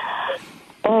 Correct.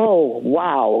 Oh,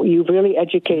 wow. You've really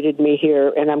educated me here,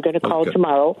 and I'm going to call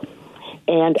tomorrow.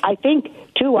 And I think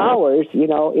 2 hours,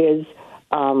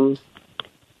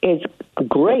 is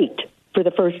great for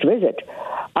the first visit,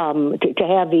 to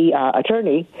have the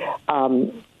attorney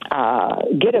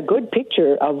get a good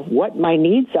picture of what my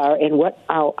needs are and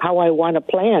how I want to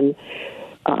plan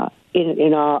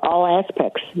in all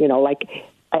aspects. Like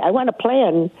I want to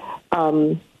plan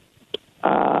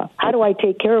how do I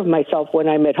take care of myself when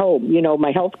I'm at home.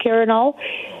 My health care and all.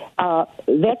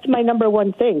 That's my number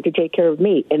one thing, to take care of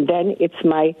me, and then it's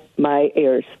my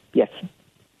heirs. Yes.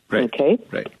 Right. Okay.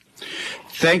 Right.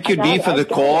 Thank you, Dee, for the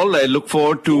call. I look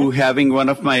forward to having one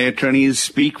of my attorneys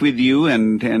speak with you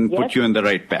and put you on the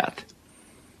right path.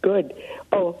 Good.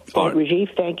 Oh,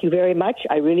 Rajiv, thank you very much.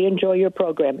 I really enjoy your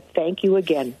program. Thank you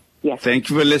again. Yes. Thank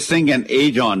you for listening, and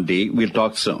age on, Dee. We'll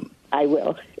talk soon. I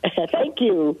will. Thank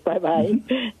you.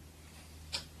 Bye-bye.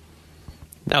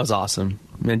 That was awesome.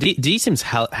 Man, Dee seems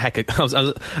hecka.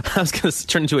 I was going to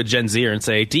turn into a Gen Zer and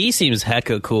say Dee seems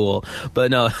hecka cool,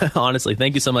 but no, honestly,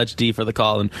 thank you so much, Dee, for the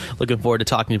call, and looking forward to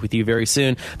talking with you very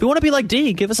soon. If you want to be like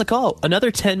Dee, give us a call.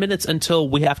 Another 10 minutes until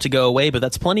we have to go away, but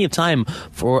that's plenty of time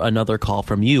for another call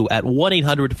from you at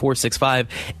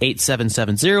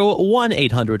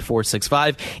 1-800-465-8770,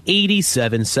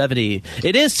 1-800-465-8770.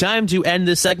 It is time to end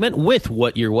this segment with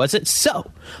What Year Was It?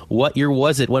 So, what year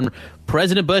was it when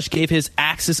President Bush gave his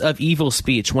Axis of Evil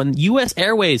speech, when U.S.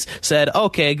 Airways said,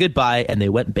 okay, goodbye, and they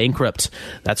went bankrupt?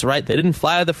 That's right, they didn't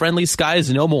fly the friendly skies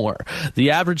no more.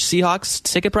 The average Seahawks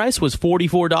ticket price was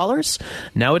 $44.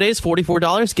 Nowadays,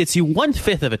 $44 gets you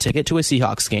 1/5 of a ticket to a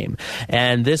Seahawks game.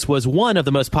 And this was one of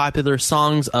the most popular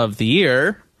songs of the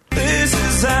year. This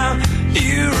is how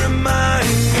you remind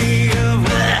me of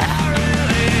what I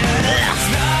really am. It's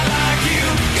not like you.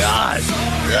 God.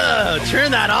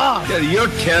 Turn that off. Yeah, you're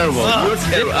terrible. You're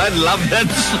terrible. I love that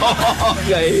song.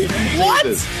 What?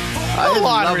 I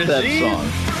love that song.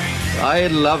 I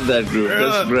love that group.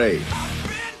 That's great.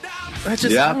 I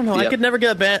don't know. I could never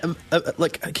get a band.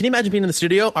 Like, can you imagine being in the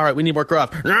studio? All right, we need more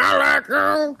gruff.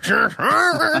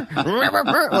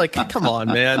 Like, come on,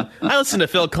 man. I listen to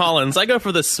Phil Collins. I go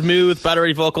for the smooth,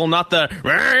 buttery vocal, not the.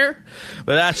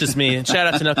 But that's just me.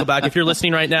 Shout out to Nickelback. If you're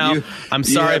listening right now, I'm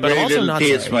sorry, but I'm also not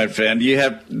taste, sorry. my friend. You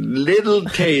have little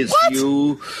taste.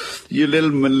 You little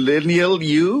millennial.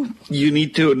 You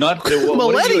need to not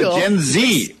millennial. Gen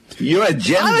Z. You're a Gen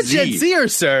Z. I'm a Gen Zer,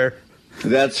 sir.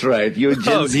 That's right. You're a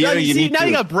Gen Z. Now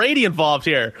you got Brady involved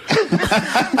here.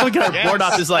 Look at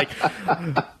Bordoff is like.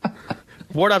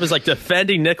 Bordoff is like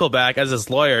defending Nickelback as his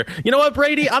lawyer. You know what,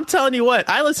 Brady? I'm telling you what.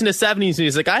 I listen to 70s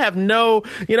music. I have no,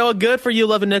 good for you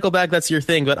loving Nickelback. That's your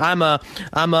thing. But I'm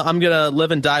gonna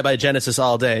live and die by Genesis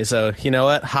all day. So you know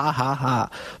what? Ha ha ha.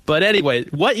 But anyway,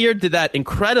 what year did that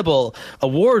incredible,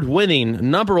 award-winning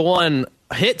 #1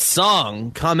 hit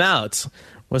song come out?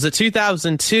 Was it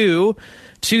 2002,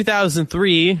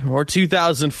 2003, or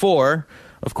 2004?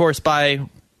 Of course, by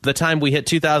the time we hit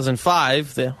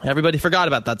 2005, everybody forgot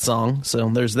about that song, so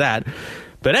there's that.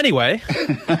 But anyway,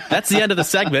 that's the end of the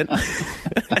segment.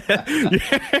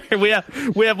 we have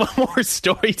one more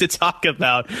story to talk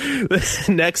about. The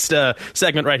next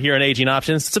segment right here on Aging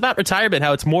Options. It's about retirement,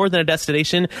 how it's more than a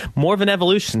destination, more of an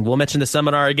evolution. We'll mention the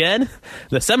seminars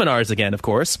again, of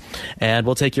course, and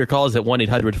we'll take your calls at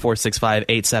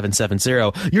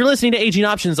 1-800-465-8770. You're listening to Aging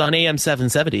Options on AM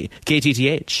 770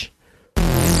 KTTH.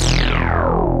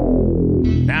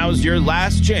 Now's your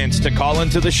last chance to call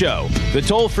into the show. The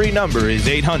toll-free number is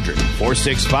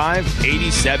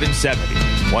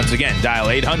 800-465-8770. Once again, dial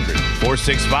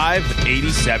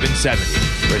 800-465-8770.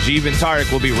 Rajiv and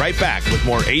Tarek will be right back with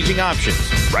more Aging Options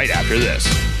right after this.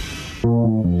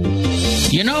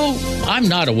 You know, I'm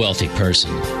not a wealthy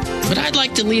person, but I'd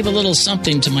like to leave a little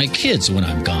something to my kids when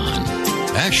I'm gone.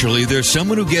 Actually, there's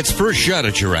someone who gets first shot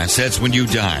at your assets when you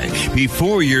die,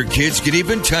 before your kids can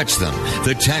even touch them.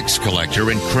 The tax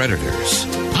collector and creditors.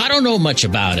 I don't know much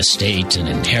about estate and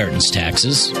inheritance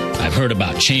taxes. I've heard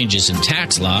about changes in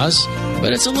tax laws,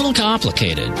 but it's a little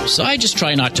complicated, so I just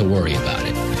try not to worry about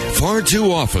it. Far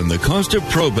too often, the cost of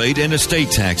probate and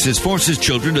estate taxes forces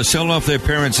children to sell off their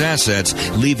parents' assets,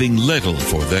 leaving little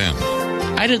for them.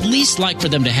 I'd at least like for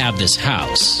them to have this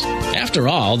house. After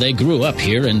all, they grew up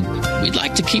here, and we'd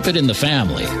like to keep it in the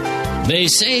family. They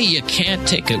say you can't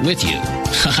take it with you.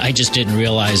 I just didn't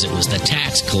realize it was the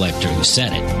tax collector who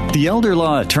said it. The elder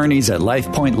law attorneys at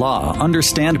LifePoint Law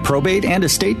understand probate and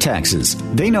estate taxes.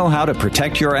 They know how to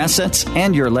protect your assets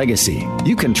and your legacy.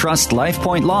 You can trust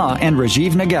LifePoint Law and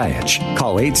Rajiv Nagayach.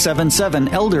 Call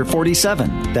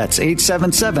 877-ELDER-47. That's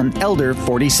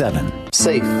 877-ELDER-47.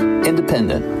 Safe,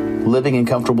 independent, living in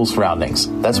comfortable surroundings.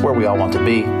 That's where we all want to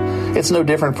be. It's no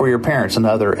different for your parents and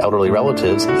other elderly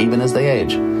relatives, even as they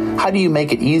age. How do you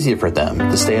make it easier for them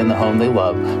to stay in the home they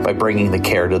love by bringing the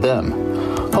care to them?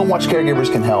 HomeWatch Caregivers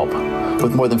can help.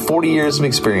 With more than 40 years of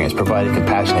experience providing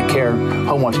compassionate care,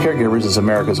 HomeWatch Caregivers is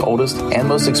America's oldest and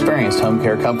most experienced home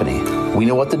care company. We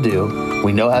know what to do,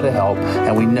 we know how to help,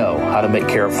 and we know how to make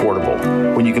care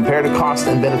affordable. When you compare the costs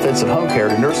and benefits of home care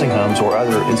to nursing homes or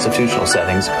other institutional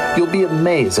settings, you'll be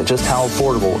amazed at just how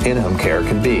affordable in-home care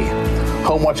can be.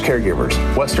 HomeWatch Caregivers,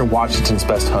 Western Washington's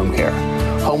best home care.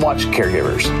 HomeWatch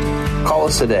Caregivers. Call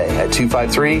us today at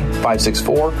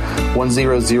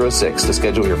 253-564-1006 to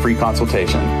schedule your free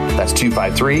consultation. That's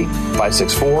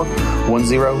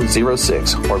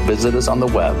 253-564-1006, or visit us on the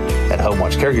web at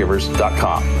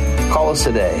homewatchcaregivers.com. Call us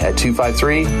today at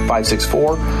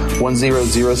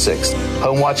 253-564-1006.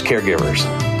 HomeWatch Caregivers.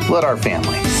 Let our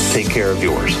family take care of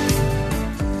yours.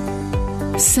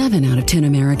 7 out of 10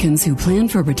 Americans who plan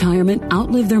for retirement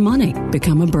outlive their money,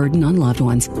 become a burden on loved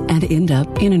ones, and end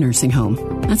up in a nursing home.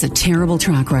 That's a terrible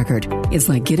track record. It's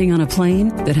like getting on a plane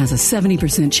that has a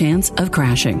 70% chance of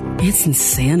crashing. It's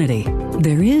insanity.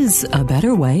 There is a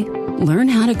better way. Learn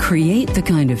how to create the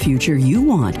kind of future you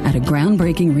want at a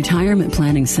groundbreaking retirement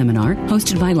planning seminar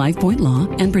hosted by LifePoint Law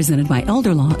and presented by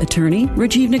elder law attorney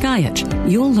Rajiv Nagayach.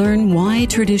 You'll learn why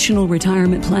traditional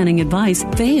retirement planning advice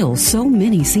fails so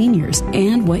many seniors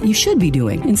and what you should be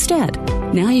doing instead.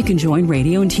 Now you can join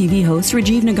radio and TV host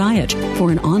Rajiv Nagayach for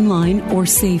an online or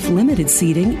safe limited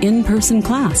seating in-person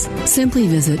class. Simply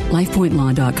visit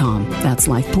lifepointlaw.com. That's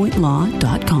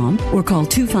lifepointlaw.com, or call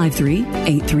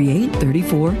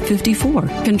 253-838-3454.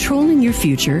 Controlling your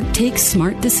future takes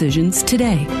smart decisions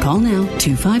today. Call now,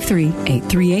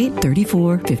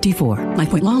 253-838-3454.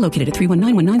 LifePoint Law, located at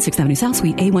 31919 6th Avenue South,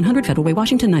 Suite A100, Federal Way,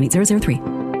 Washington, 98003.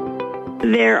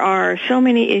 There are so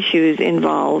many issues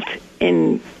involved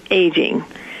in aging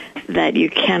that you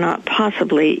cannot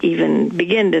possibly even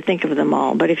begin to think of them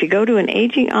all. But if you go to an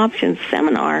Aging Options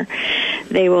seminar,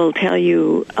 they will tell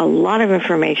you a lot of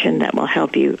information that will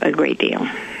help you a great deal.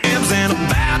 And a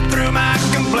bathroom I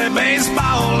can play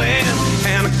baseball in,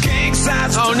 and a king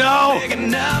size. Oh no!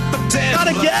 Not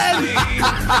again!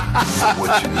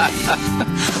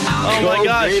 Oh my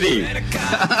gosh!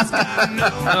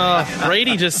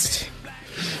 Brady just.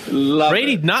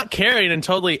 Brady not caring and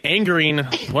totally angering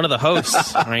one of the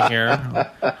hosts right here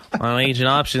on Agent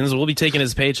Options. We'll be taking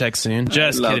his paycheck soon.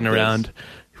 Just kidding around.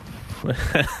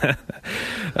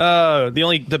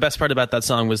 The best part about that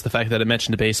song was the fact that it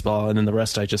mentioned baseball, and then the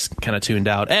rest I just kind of tuned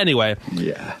out. Anyway,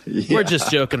 we're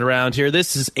just joking around here.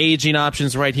 This is Aging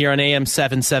Options right here on AM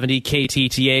 770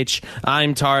 KTTH.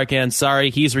 I'm Tarek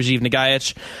Ansari. He's Rajiv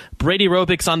Nagaich. Brady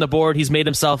Robik's on the board. He's made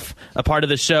himself a part of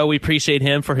the show. We appreciate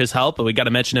him for his help, but we got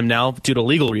to mention him now due to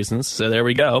legal reasons. So there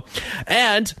we go.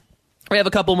 And we have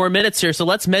a couple more minutes here, so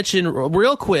let's mention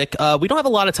real quick. We don't have a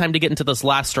lot of time to get into this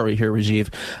last story here,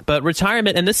 Rajiv, but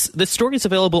retirement, and this story is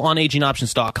available on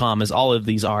agingoptions.com, as all of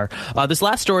these are. This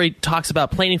last story talks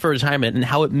about planning for retirement and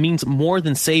how it means more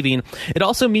than saving. It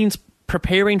also means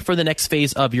preparing for the next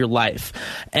phase of your life.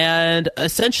 And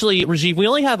essentially, Rajiv, we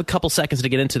only have a couple seconds to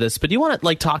get into this, but do you want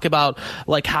to talk about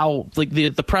how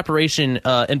the preparation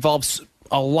involves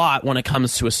a lot when it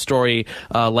comes to a story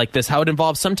like this, how it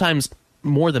involves sometimes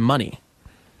more than money?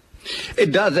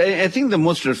 It does. I think the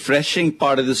most refreshing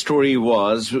part of the story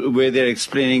was where they're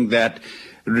explaining that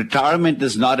retirement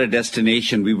is not a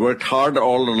destination. We worked hard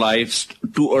all our lives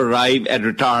to arrive at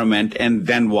retirement, and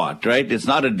then what, right? It's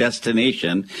not a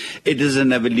destination. It is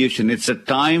an evolution. It's a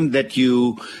time that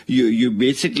you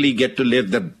basically get to live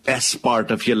the best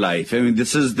part of your life. I mean,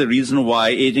 this is the reason why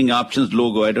Aging Options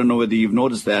logo, I don't know whether you've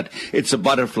noticed that, it's a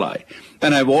butterfly.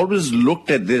 And I've always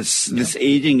looked at this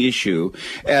aging issue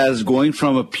as going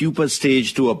from a pupa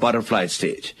stage to a butterfly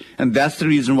stage. And that's the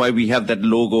reason why we have that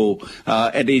logo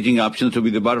at Aging Options to be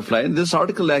the butterfly. And this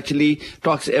article actually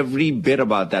talks every bit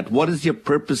about that. What is your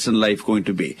purpose in life going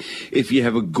to be? If you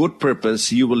have a good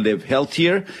purpose, you will live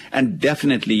healthier, and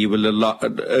definitely you will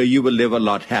live a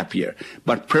lot happier.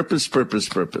 But purpose.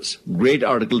 Great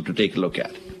article to take a look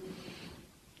at.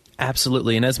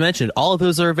 Absolutely. And as mentioned, all of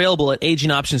those are available at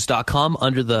agingoptions.com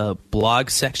under the blog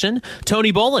section.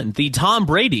 Tony Bolin, the Tom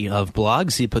Brady of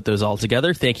blogs, he put those all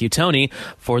together. Thank you, Tony,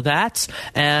 for that.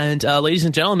 And ladies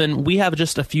and gentlemen, we have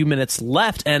just a few minutes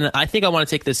left. And I think I want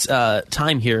to take this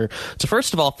time here to,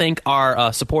 first of all, thank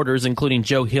our supporters, including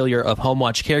Joe Hillier of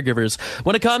HomeWatch Caregivers.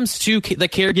 When it comes to the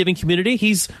caregiving community,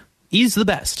 He's the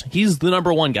best. He's the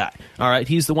number one guy. All right.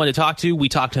 He's the one to talk to. We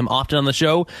talk to him often on the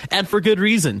show, and for good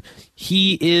reason.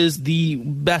 He is the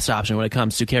best option when it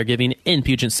comes to caregiving in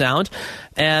Puget Sound.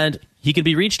 And he can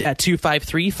be reached at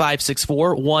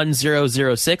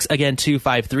 253-564-1006. Again,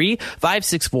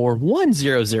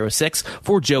 253-564-1006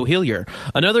 for Joe Hillier.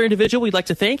 Another individual we'd like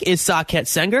to thank is Saket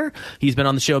Senger. He's been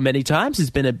on the show many times.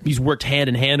 He's worked hand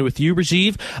in hand with you,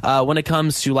 Rajiv, when it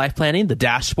comes to life planning, the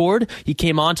dashboard. He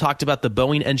came on, talked about the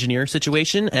Boeing engineer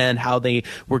situation and how they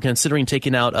were considering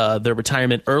taking out their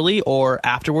retirement early or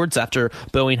afterwards, after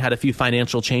Boeing had a few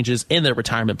financial changes in their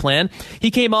retirement plan. He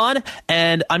came on,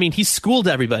 and I mean, he schooled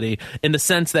everybody in the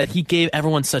sense that he gave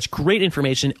everyone such great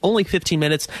information, only 15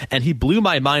 minutes, and he blew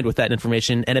my mind with that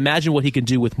information, and imagine what he can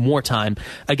do with more time.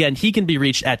 Again, he can be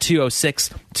reached at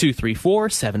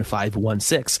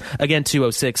 206-234-7516. Again,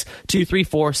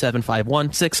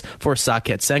 206-234-7516 for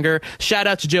Saket Senger. Shout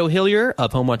out to Joe Hillier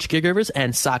of HomeWatch Caregivers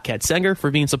and Saket Senger for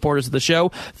being supporters of the show.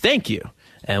 Thank you.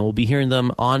 And we'll be hearing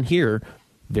them on here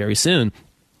very soon.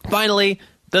 Finally,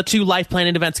 the two life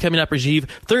planning events coming up, Rajiv.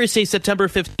 Thursday, September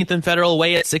 15th in Federal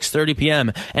Way at 6:30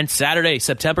 p.m. And Saturday,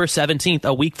 September 17th,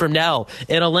 a week from now,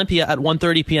 in Olympia at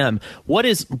 1:30 p.m. What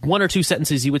is one or two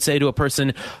sentences you would say to a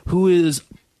person who is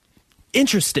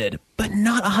interested but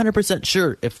not 100%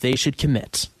 sure if they should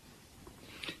commit?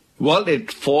 Well,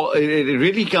 it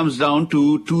really comes down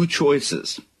to two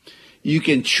choices. You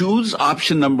can choose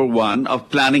option number one of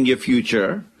planning your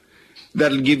future.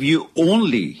 That'll give you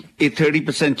only a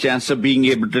 30% chance of being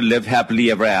able to live happily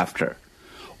ever after.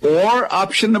 Or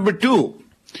option number two,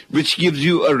 which gives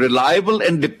you a reliable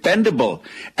and dependable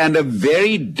and a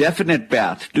very definite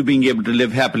path to being able to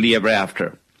live happily ever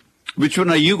after. Which one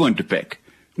are you going to pick?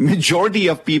 Majority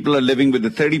of people are living with a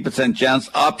 30% chance.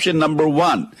 Option number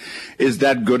one. Is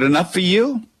that good enough for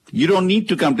you? You don't need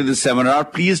to come to the seminar.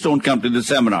 Please don't come to the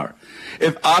seminar.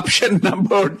 If option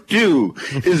number two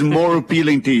is more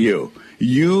appealing to you,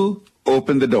 you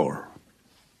open the door.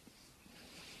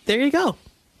 There you go.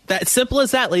 That simple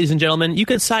as that, ladies and gentlemen. You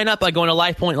can sign up by going to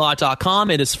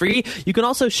lifepointlaw.com. It is free. You can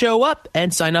also show up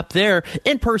and sign up there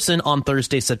in person on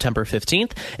Thursday, September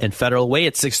 15th in Federal Way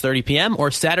at 6:30 p.m. or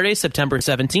Saturday, September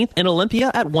 17th in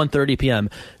Olympia at 1:30 p.m.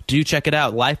 Do check it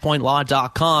out,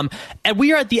 lifepointlaw.com. And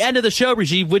we are at the end of the show,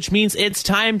 Rajiv, which means it's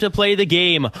time to play the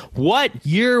game. What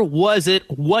year was it?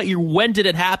 When did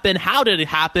it happen? How did it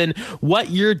happen? What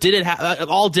year did it happen?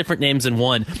 All different names in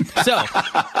one. So,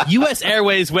 U.S.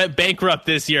 Airways went bankrupt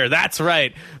this year. That's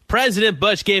right. President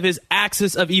Bush gave his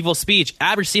Axis of Evil speech.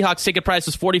 Average Seahawks ticket price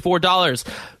was $44.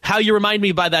 How you remind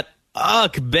me by that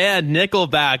band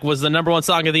Nickelback was the number one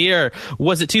song of the year.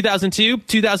 Was it 2002,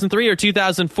 2003, or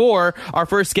 2004? Our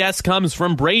first guess comes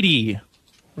from Brady.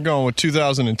 We're going with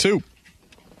 2002.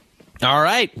 All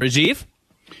right, Rajiv?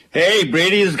 Hey,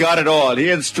 Brady's got it all.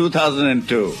 Here's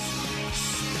 2002.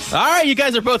 All right, you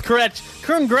guys are both correct.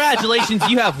 Congratulations,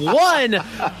 you have won.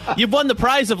 You've won the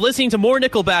prize of listening to more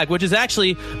Nickelback, which is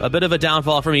actually a bit of a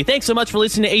downfall for me. Thanks so much for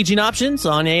listening to Aging Options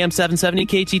on AM 770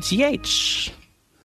 KTTH.